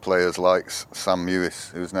of players like Sam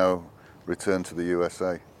Mewis, who's now returned to the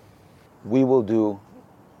USA? We will do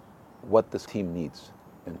what this team needs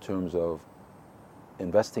in terms of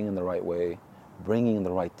investing in the right way, bringing in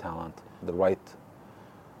the right talent, the right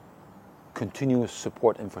continuous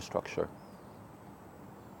support infrastructure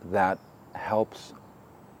that helps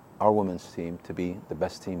our women's team to be the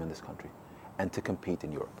best team in this country and to compete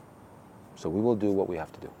in Europe. So we will do what we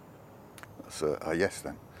have to do. That's a yes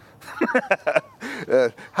then.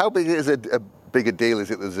 How big is a bigger deal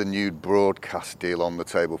is it there's a new broadcast deal on the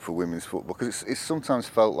table for women's football? Because it's sometimes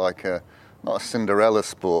felt like not a Cinderella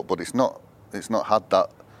sport, but it's not had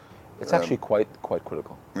that. It's actually quite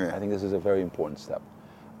critical. Yeah. I think this is a very important step.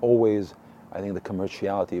 Always, I think the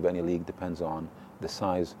commerciality of any league depends on the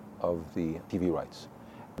size of the TV rights.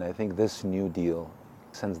 And I think this new deal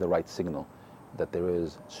sends the right signal that there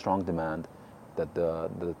is strong demand, that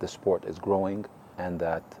the sport is growing, and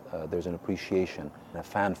that there's an appreciation and a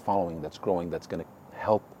fan following that's growing that's going to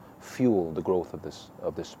help fuel the growth of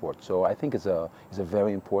this sport. So I think it's a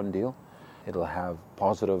very important deal. It'll have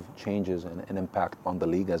positive changes and impact on the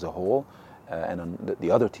league as a whole and on the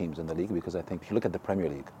other teams in the league, because I think if you look at the Premier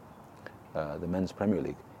League, the men's Premier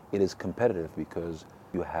League, it is competitive because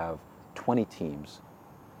you have 20 teams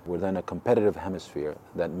within a competitive hemisphere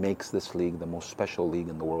that makes this league the most special league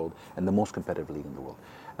in the world and the most competitive league in the world.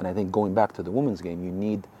 And I think going back to the women's game, you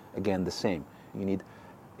need, again, the same. You need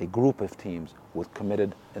a group of teams with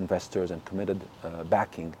committed investors and committed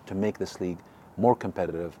backing to make this league more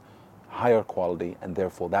competitive, higher quality, and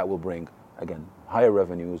therefore that will bring, again, higher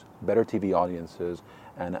revenues, better TV audiences,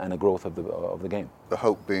 and a growth of the game. The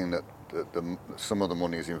hope being that some of the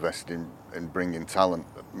money is invested in bringing talent,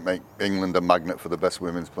 make England a magnet for the best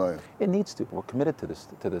women's players. It needs to. We're committed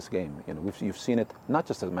to this game. You've seen it not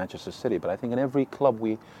just at Manchester City, but I think in every club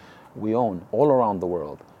we we own all around the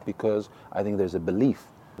world, because I think there's a belief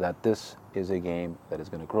that this is a game that is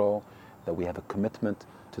going to grow, that we have a commitment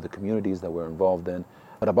to the communities that we're involved in.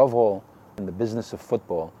 But above all, in the business of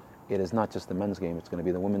football, it is not just the men's game, it's going to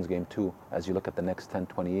be the women's game too, as you look at the next 10,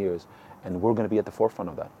 20 years, and we're going to be at the forefront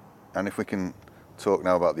of that. And if we can talk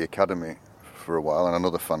now about the academy for a while, and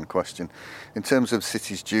another fun question. In terms of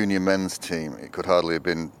City's junior men's team, it could hardly have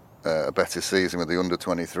been a better season with the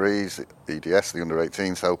under-23s, EDS, the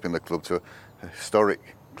under-18s, helping the club to a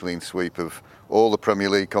historic clean sweep of all the Premier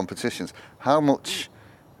League competitions. How much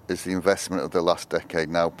is the investment of the last decade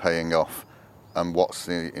now paying off, and what's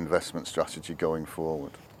the investment strategy going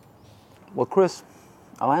forward? Well, Chris,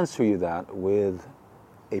 I'll answer you that with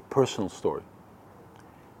a personal story.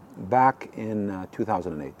 Back in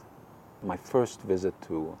 2008, my first visit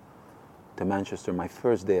to Manchester, my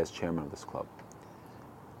first day as chairman of this club,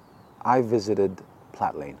 I visited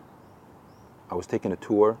Platt Lane. I was taking a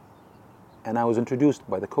tour, and I was introduced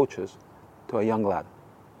by the coaches to a young lad,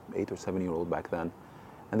 8 or 7-year-old back then.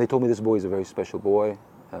 And they told me, this boy is a very special boy.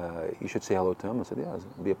 You should say hello to him. I said, yeah,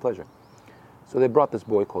 it'll be a pleasure. So they brought this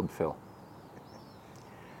boy called Phil.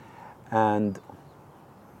 And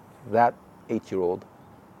that 8-year-old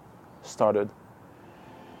started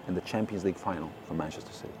in the Champions League final for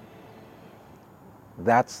Manchester City.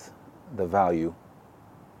 That's the value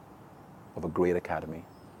of a great academy.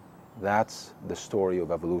 That's the story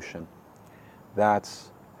of evolution.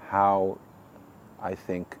 That's how I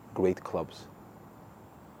think great clubs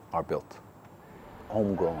are built.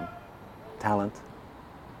 Homegrown talent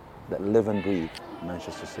that live and breathe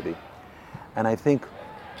Manchester City. And I think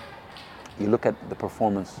you look at the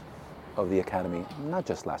performance of the academy, not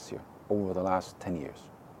just last year, over the last 10 years.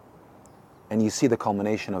 And you see the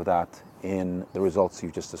culmination of that in the results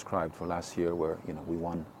you just described for last year, where we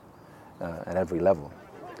won at every level.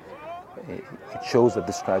 It shows that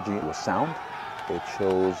the strategy was sound. It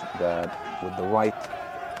shows that with the right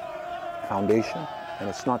foundation, and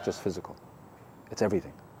it's not just physical, it's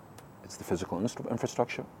everything. It's the physical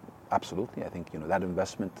infrastructure, absolutely. I think that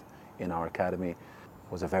investment in our academy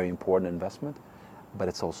was a very important investment, but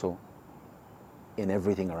it's also in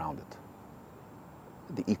everything around it.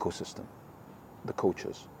 The ecosystem, the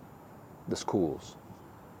coaches, the schools,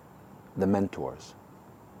 the mentors,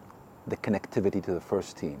 the connectivity to the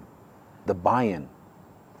first team, the buy-in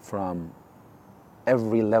from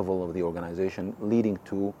every level of the organization, leading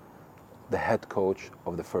to the head coach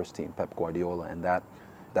of the first team, Pep Guardiola, and that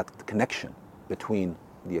connection between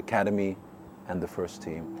the academy and the first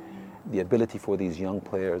team, the ability for these young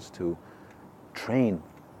players to train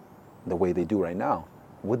the way they do right now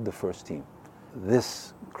with the first team.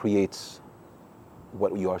 This creates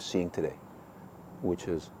what you are seeing today, which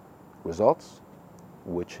is results,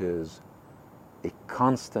 which is a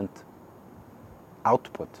constant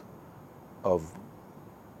output of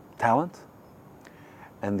talent.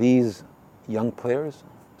 And these young players,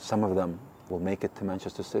 some of them will make it to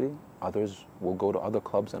Manchester City, others will go to other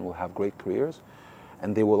clubs and will have great careers,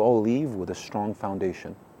 and they will all leave with a strong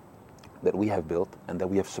foundation that we have built and that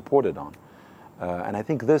we have supported on. And I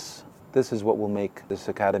think this is what will make this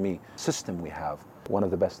academy system we have one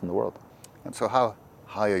of the best in the world. And so how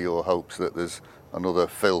high are your hopes that there's another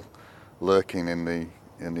Phil lurking in the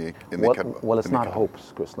academy? Well, it's not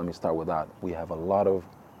hopes, Chris. Let me start with that. We have a lot of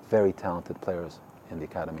very talented players in the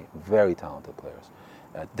academy, very talented players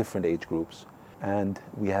at different age groups. And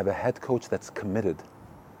we have a head coach that's committed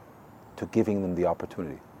to giving them the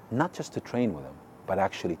opportunity, not just to train with them, but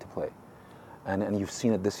actually to play. And you've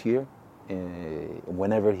seen it this year,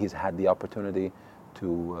 whenever he's had the opportunity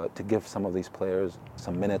to give some of these players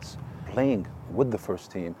some minutes playing with the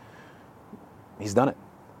first team, he's done it.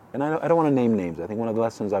 And I don't want to name names. I think one of the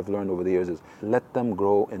lessons I've learned over the years is let them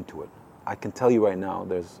grow into it. I can tell you right now,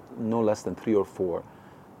 there's no less than 3 or 4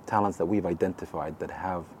 talents that we've identified that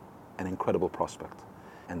have an incredible prospect.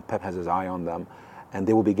 And Pep has his eye on them, and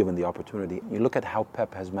they will be given the opportunity. You look at how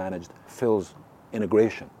Pep has managed Phil's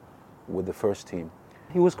integration with the first team.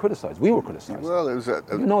 He was criticized. We were criticized. Well, it was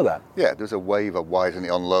you know that. Yeah, there's a wave of why isn't he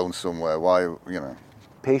on loan somewhere? Why,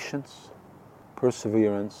 Patience,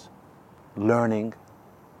 perseverance, learning.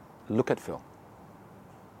 Look at Phil.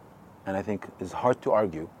 And I think it's hard to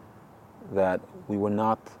argue that we were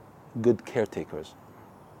not good caretakers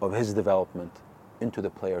of his development into the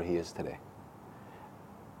player he is today.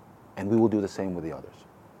 And we will do the same with the others.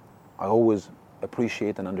 I always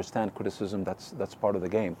appreciate and understand criticism. That's part of the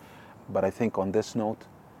game. But I think on this note,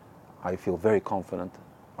 I feel very confident.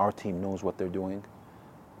 Our team knows what they're doing.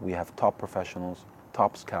 We have top professionals,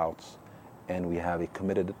 top scouts, and we have a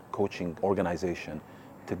committed coaching organization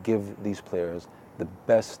to give these players the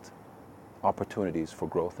best opportunities for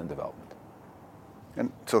growth and development.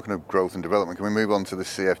 And talking of growth and development, can we move on to the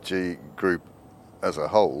CFG group as a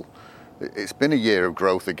whole? It's been a year of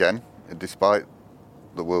growth again, despite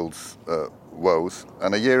the world's woes,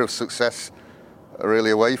 and a year of success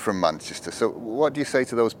really away from Manchester. So what do you say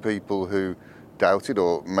to those people who doubted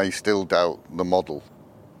or may still doubt the model?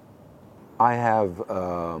 I have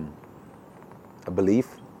a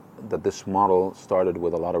belief that this model started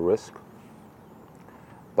with a lot of risk,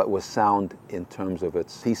 but was sound in terms of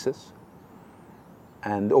its thesis.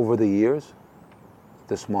 And over the years,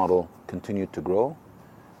 this model continued to grow.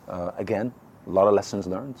 Again, a lot of lessons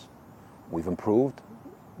learned. We've improved,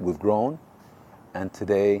 we've grown, and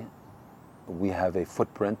today we have a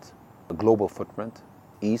footprint, a global footprint,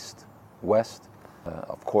 east, west,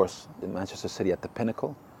 of course, in Manchester City at the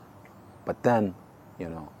pinnacle. But then,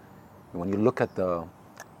 when you look at the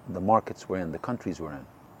markets we're in, the countries we're in,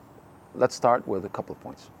 let's start with a couple of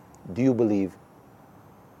points. Do you believe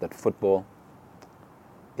that football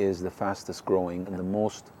is the fastest growing and the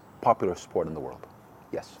most popular sport in the world?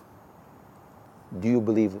 Yes. Do you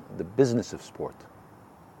believe the business of sport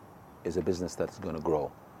is a business that's going to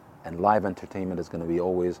grow and live entertainment is going to be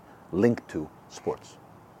always linked to sports?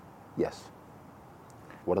 Yes.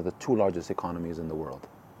 What are the two largest economies in the world?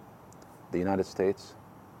 The United States,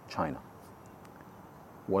 China.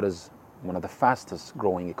 What is one of the fastest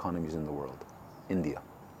growing economies in the world? India.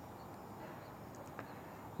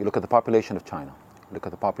 You look at the population of China, you look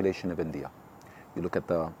at the population of India, you look at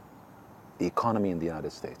the economy in the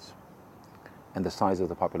United States, and the size of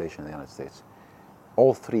the population in the United States.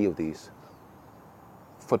 All three of these,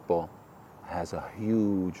 football has a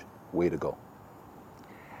huge way to go.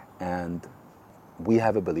 And we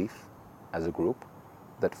have a belief as a group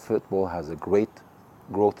that football has a great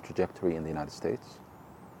growth trajectory in the United States.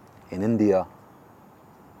 In India,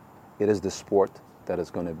 it is the sport that is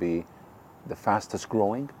going to be the fastest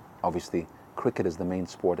growing. Obviously, cricket is the main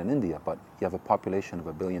sport in India, but you have a population of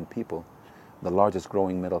 1 billion people, the largest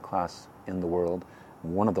growing middle class in the world,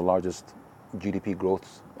 one of the largest GDP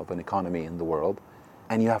growths of an economy in the world,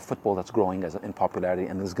 and you have football that's growing in popularity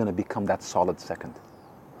and is going to become that solid second.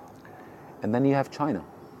 And then you have China,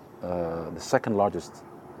 the second largest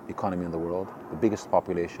economy in the world, the biggest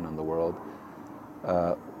population in the world,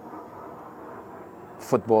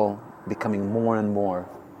 football becoming more and more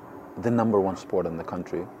the number one sport in the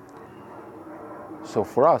country. So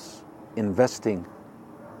for us, investing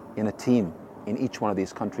in a team in each one of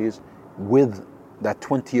these countries with that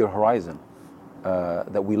 20-year horizon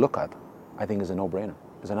that we look at, I think is a no-brainer,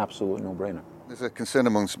 is an absolute no-brainer. There's a concern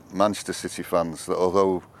amongst Manchester City fans that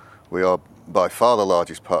although we are by far the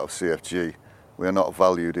largest part of CFG, we are not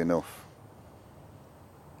valued enough.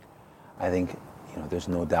 I think there's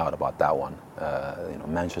no doubt about that one.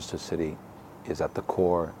 Manchester City is at the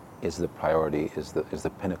core, is the priority, is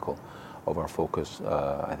the pinnacle of our focus.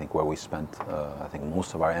 I think where we spent,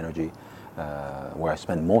 most of our energy, where I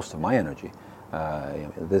spend most of my energy.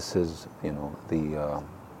 This is,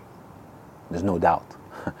 there's no doubt,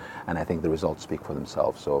 and I think the results speak for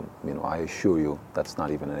themselves. So, I assure you, that's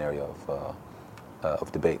not even an area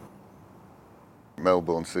of debate.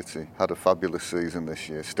 Melbourne City had a fabulous season this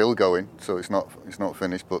year, still going, so it's not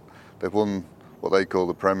finished, but they've won what they call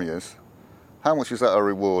the Premiers. How much is that a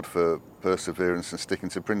reward for perseverance and sticking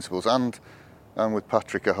to principles, and with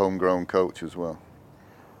Patrick, a homegrown coach as well?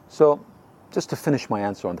 So, just to finish my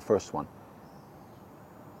answer on the first one.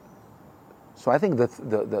 So I think that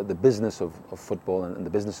the business of football and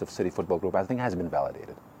the business of City Football Group, I think, has been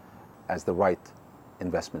validated as the right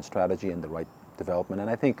investment strategy and the right development.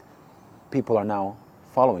 And I think people are now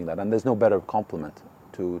following that. And there's no better compliment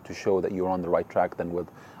to show that you're on the right track than with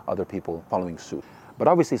other people following suit. But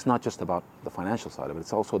obviously it's not just about the financial side of it,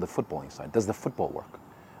 it's also the footballing side. Does the football work?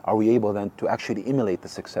 Are we able then to actually emulate the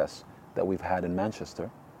success that we've had in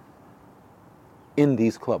Manchester in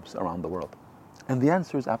these clubs around the world? And the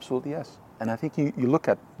answer is absolutely yes. And I think you look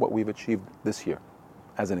at what we've achieved this year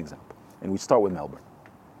as an example. And we start with Melbourne.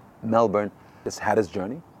 Melbourne has had its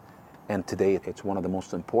journey, and today it's one of the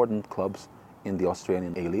most important clubs in the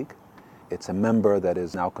Australian A-League. It's a member that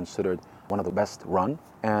is now considered one of the best run.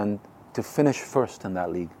 And to finish first in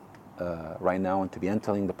that league right now and to be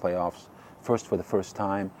entering the playoffs first for the first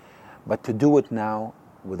time, but to do it now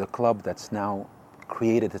with a club that's now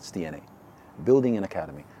created its DNA, building an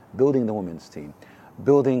academy, building the women's team,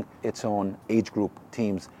 building its own age group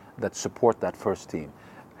teams that support that first team,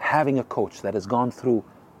 having a coach that has gone through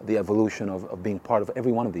the evolution of being part of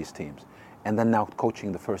every one of these teams, and then now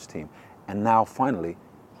coaching the first team, and now finally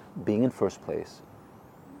being in first place,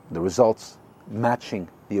 the results matching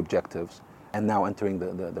the objectives, and now entering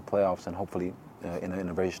the playoffs and hopefully in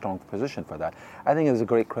a very strong position for that. I think it's a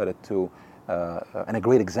great credit to and a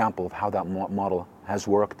great example of how that model has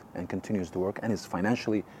worked and continues to work and is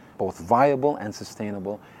financially both viable and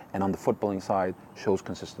sustainable, and on the footballing side shows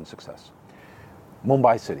consistent success.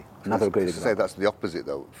 Mumbai City, another great example. Say that's the opposite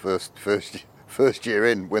though. First year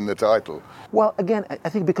in, win the title. Well, again, I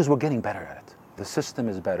think because we're getting better at it. The system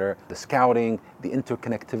is better, the scouting, the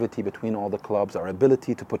interconnectivity between all the clubs, our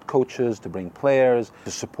ability to put coaches, to bring players,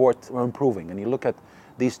 to support, we're improving. And you look at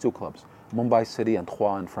these two clubs, Mumbai City and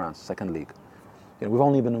Troyes in France, second league. We've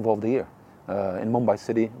only been involved a year. In Mumbai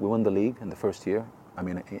City, we won the league in the first year. I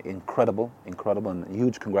mean, incredible, and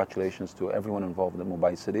huge congratulations to everyone involved in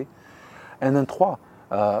Mumbai City. And then Troyes,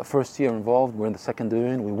 first year involved, we're in the second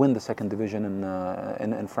division. We win the second division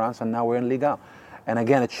in France, and now we're in Liga. And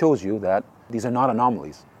again, it shows you that these are not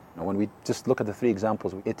anomalies. When we just look at the three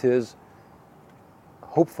examples, it is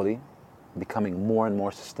hopefully becoming more and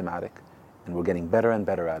more systematic, and we're getting better and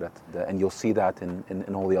better at it. And you'll see that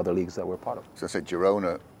in all the other leagues that we're part of. So I said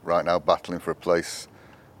Girona right now battling for a place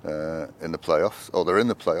in the playoffs, or they're in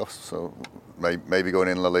the playoffs, so maybe going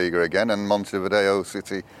in La Liga again, and Montevideo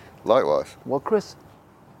City likewise. Well, Chris,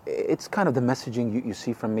 it's kind of the messaging you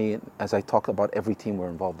see from me as I talk about every team we're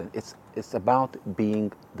involved in. It's about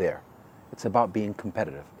being there. It's about being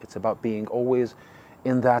competitive. It's about being always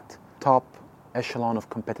in that top echelon of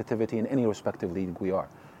competitivity in any respective league we are.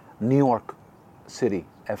 New York City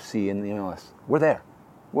FC in the MLS, we're there.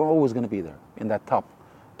 We're always going to be there in that top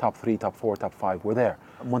 3, top 4, top 5. We're there.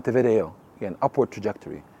 Montevideo, again, upward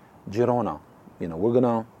trajectory. Girona, we're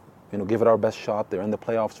going to give it our best shot. They're in the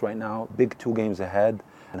playoffs right now, big 2 games ahead,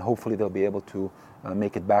 and hopefully they'll be able to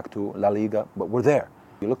make it back to La Liga. But we're there.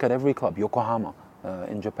 You look at every club, Yokohama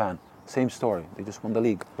in Japan, same story. They just won the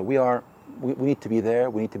league. So we need to be there.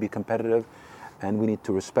 We need to be competitive, and we need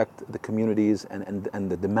to respect the communities and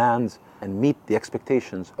the demands and meet the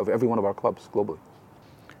expectations of every one of our clubs globally.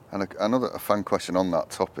 And another fun question on that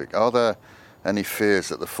topic. Are there any fears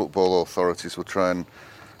that the football authorities will try and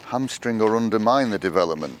hamstring or undermine the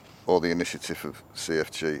development or the initiative of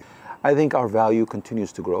CFG? I think our value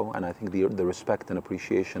continues to grow, and I think the respect and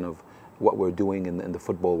appreciation of what we're doing in the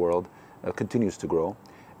football world continues to grow.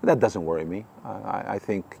 That doesn't worry me. I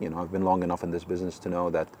think I've been long enough in this business to know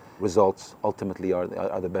that results ultimately are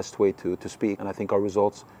the best way to speak, and I think our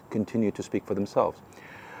results continue to speak for themselves.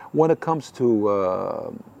 When it comes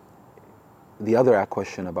to the other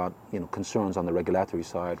question about concerns on the regulatory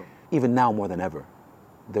side, even now more than ever,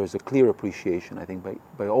 there's a clear appreciation, I think,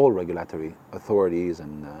 by all regulatory authorities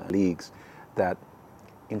and leagues that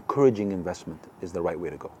encouraging investment is the right way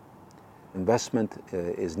to go. Investment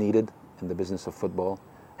is needed in the business of football.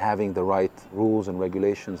 Having the right rules and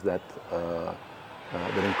regulations that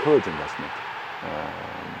encourage investment,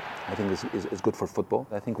 I think is good for football.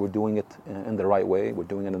 I think we're doing it in the right way. We're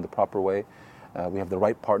doing it in the proper way. We have the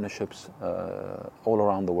right partnerships all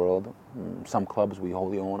around the world. Some clubs we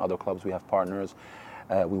wholly own, other clubs we have partners.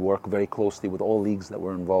 We work very closely with all leagues that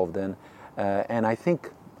we're involved in. And I think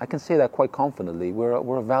I can say that quite confidently.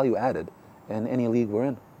 We're a value added in any league we're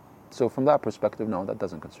in. So from that perspective, no, that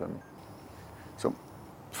doesn't concern me. So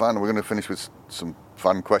finally, we're going to finish with some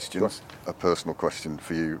fun questions. Sure. A personal question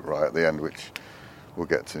for you right at the end, which we'll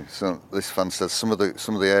get to. So this fan says some of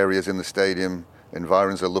the areas in the stadium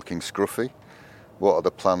environs are looking scruffy. What are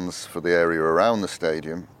the plans for the area around the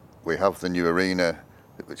stadium? We have the new arena,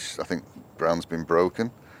 which I think ground's been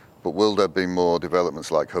broken, but will there be more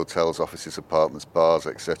developments like hotels, offices, apartments, bars,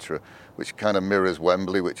 etc., which kind of mirrors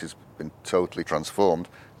Wembley, which has been totally transformed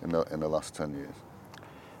in the last 10 years?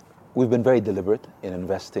 We've been very deliberate in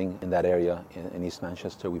investing in that area in East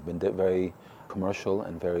Manchester. We've been very commercial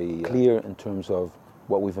and very clear in terms of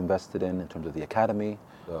what we've invested in terms of the academy,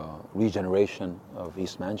 the regeneration of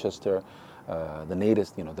East Manchester, the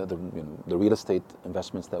latest, the real estate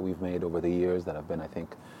investments that we've made over the years that have been, I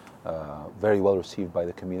think, very well received by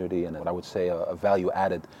the community, and what I would say a value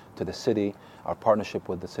added to the city. Our partnership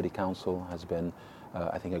with the City Council has been,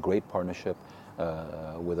 I think, a great partnership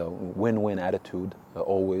with a win-win attitude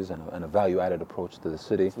always, and a value-added approach to the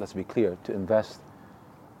city. Let's be clear, to invest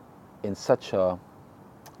in such a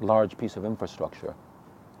large piece of infrastructure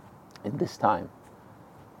in this time,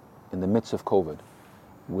 in the midst of COVID,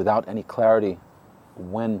 without any clarity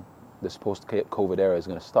when this post-COVID era is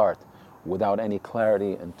going to start, without any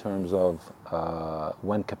clarity in terms of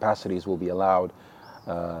when capacities will be allowed,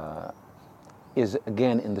 is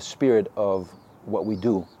again in the spirit of what we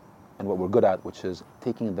do and what we're good at, which is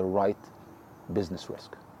taking the right business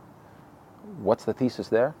risk. What's the thesis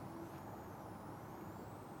there?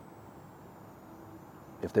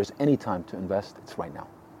 If there's any time to invest, it's right now.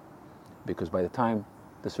 Because by the time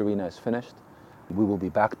this arena is finished, we will be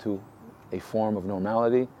back to a form of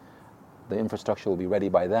normality. The infrastructure will be ready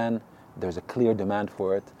by then. There's a clear demand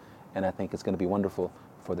for it, and I think it's going to be wonderful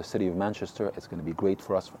for the city of Manchester. It's going to be great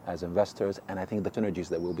for us as investors, and I think the synergies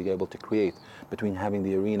that we'll be able to create between having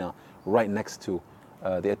the arena right next to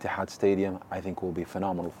the Etihad Stadium, I think will be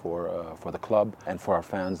phenomenal for the club and for our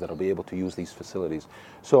fans that will be able to use these facilities.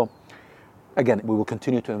 So, again, we will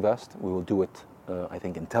continue to invest. We will do it, I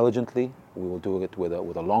think, intelligently. We will do it with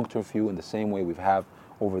a long-term view in the same way we've had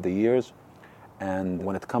over the years. And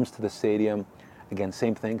when it comes to the stadium, again,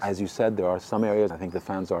 same thing. As you said, there are some areas, I think the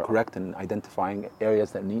fans are correct in identifying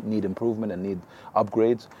areas that need improvement and need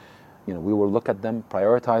upgrades. We will look at them,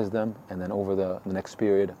 prioritize them, and then over the next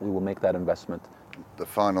period, we will make that investment. The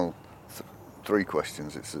final three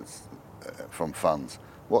questions, it's from fans.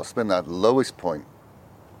 What's been the lowest point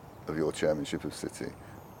of your chairmanship of City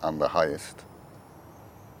and the highest?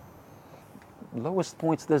 Lowest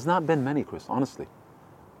points, there's not been many, Chris, honestly.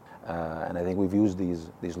 And I think we've used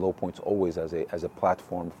these low points always as a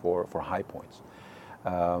platform for high points.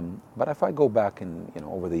 But if I go back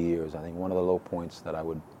over the years, I think one of the low points that I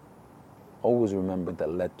would always remember that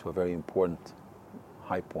led to a very important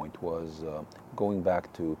high point was going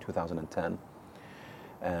back to 2010.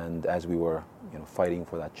 And as we were fighting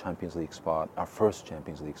for that Champions League spot, our first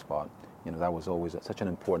Champions League spot, that was always such an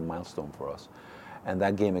important milestone for us. And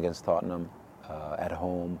that game against Tottenham at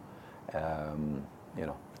home,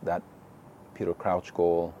 that Peter Crouch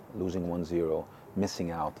goal, losing 1-0, missing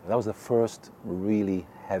out. That was the first really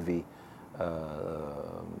heavy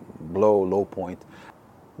low point.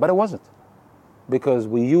 But it wasn't, because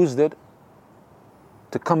we used it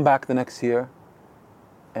to come back the next year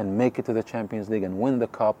and make it to the Champions League and win the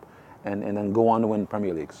Cup and then go on to win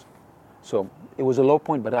Premier Leagues. So it was a low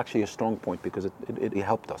point, but actually a strong point because it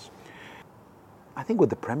helped us. I think with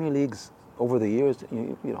the Premier Leagues over the years,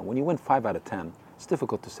 when you win 5 out of 10, it's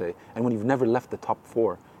difficult to say. And when you've never left the top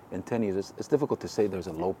 4 in 10 years, it's difficult to say there's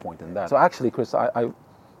a low point in that. So actually, Chris, I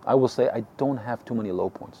will say I don't have too many low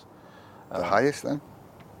points. The highest then?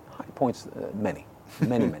 High points, many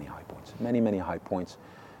high points. Many high points.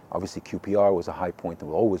 Obviously, QPR was a high point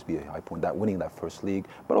and will always be a high point, winning that first league,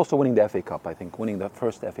 but also winning the FA Cup. I think winning the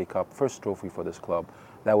first FA Cup, first trophy for this club,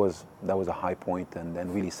 that was a high point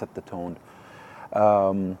and really set the tone.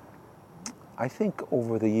 I think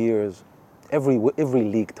over the years, every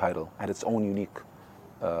league title had its own unique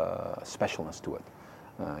specialness to it.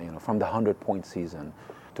 From the 100-point season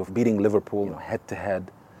to beating Liverpool head to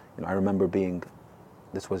head. I remember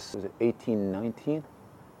this was 18-19?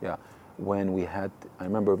 Yeah. When we had, I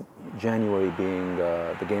remember January being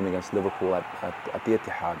the game against Liverpool at the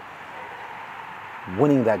Etihad,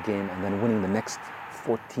 winning that game and then winning the next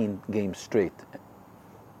 14 games straight,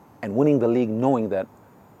 and winning the league knowing that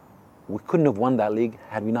we couldn't have won that league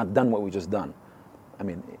had we not done what we just done. I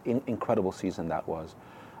mean, incredible season that was.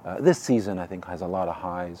 This season, I think, has a lot of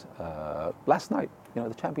highs. Last night,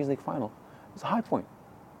 the Champions League final was a high point.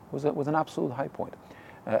 Was an absolute high point.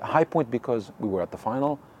 High point because we were at the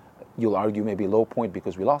final. You'll argue maybe low point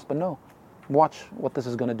because we lost, but no. Watch what this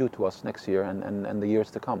is going to do to us next year and the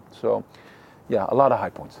years to come. So, yeah, a lot of high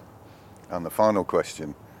points. And the final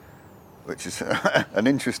question, which is an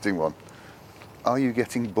interesting one. Are you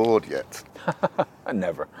getting bored yet?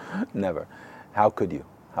 Never. How could you?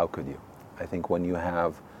 I think when you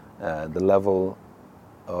have the level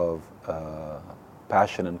of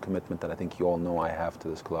passion and commitment that I think you all know I have to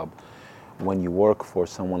this club, when you work for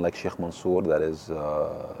someone like Sheikh Mansour, that is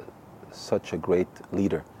such a great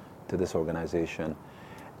leader to this organization,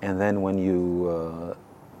 and then when you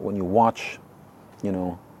watch,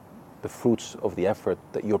 the fruits of the effort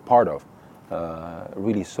that you're part of,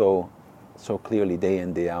 really so clearly day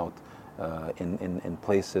in, day out, in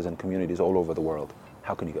places and communities all over the world,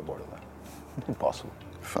 how can you get bored of that? Impossible.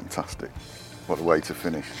 Fantastic. What a way to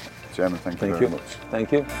finish. Chairman, thank you very much.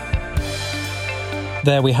 Thank you.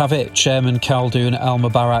 There we have it, Chairman Khaldoon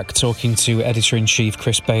Al-Mubarak talking to Editor-in-Chief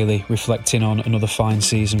Chris Bailey, reflecting on another fine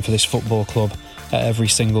season for this football club at every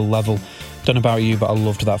single level. Don't know about you, but I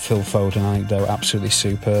loved that Phil Foden. I think they were absolutely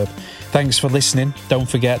superb. Thanks for listening. Don't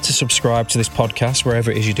forget to subscribe to this podcast wherever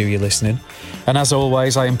it is you do your listening. And as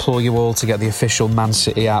always, I implore you all to get the official Man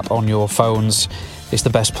City app on your phones. It's the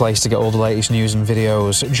best place to get all the latest news and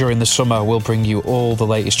videos. During the summer, we'll bring you all the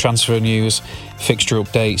latest transfer news, fixture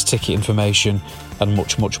updates, ticket information, and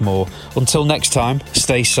much, much more. Until next time,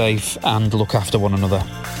 stay safe and look after one another.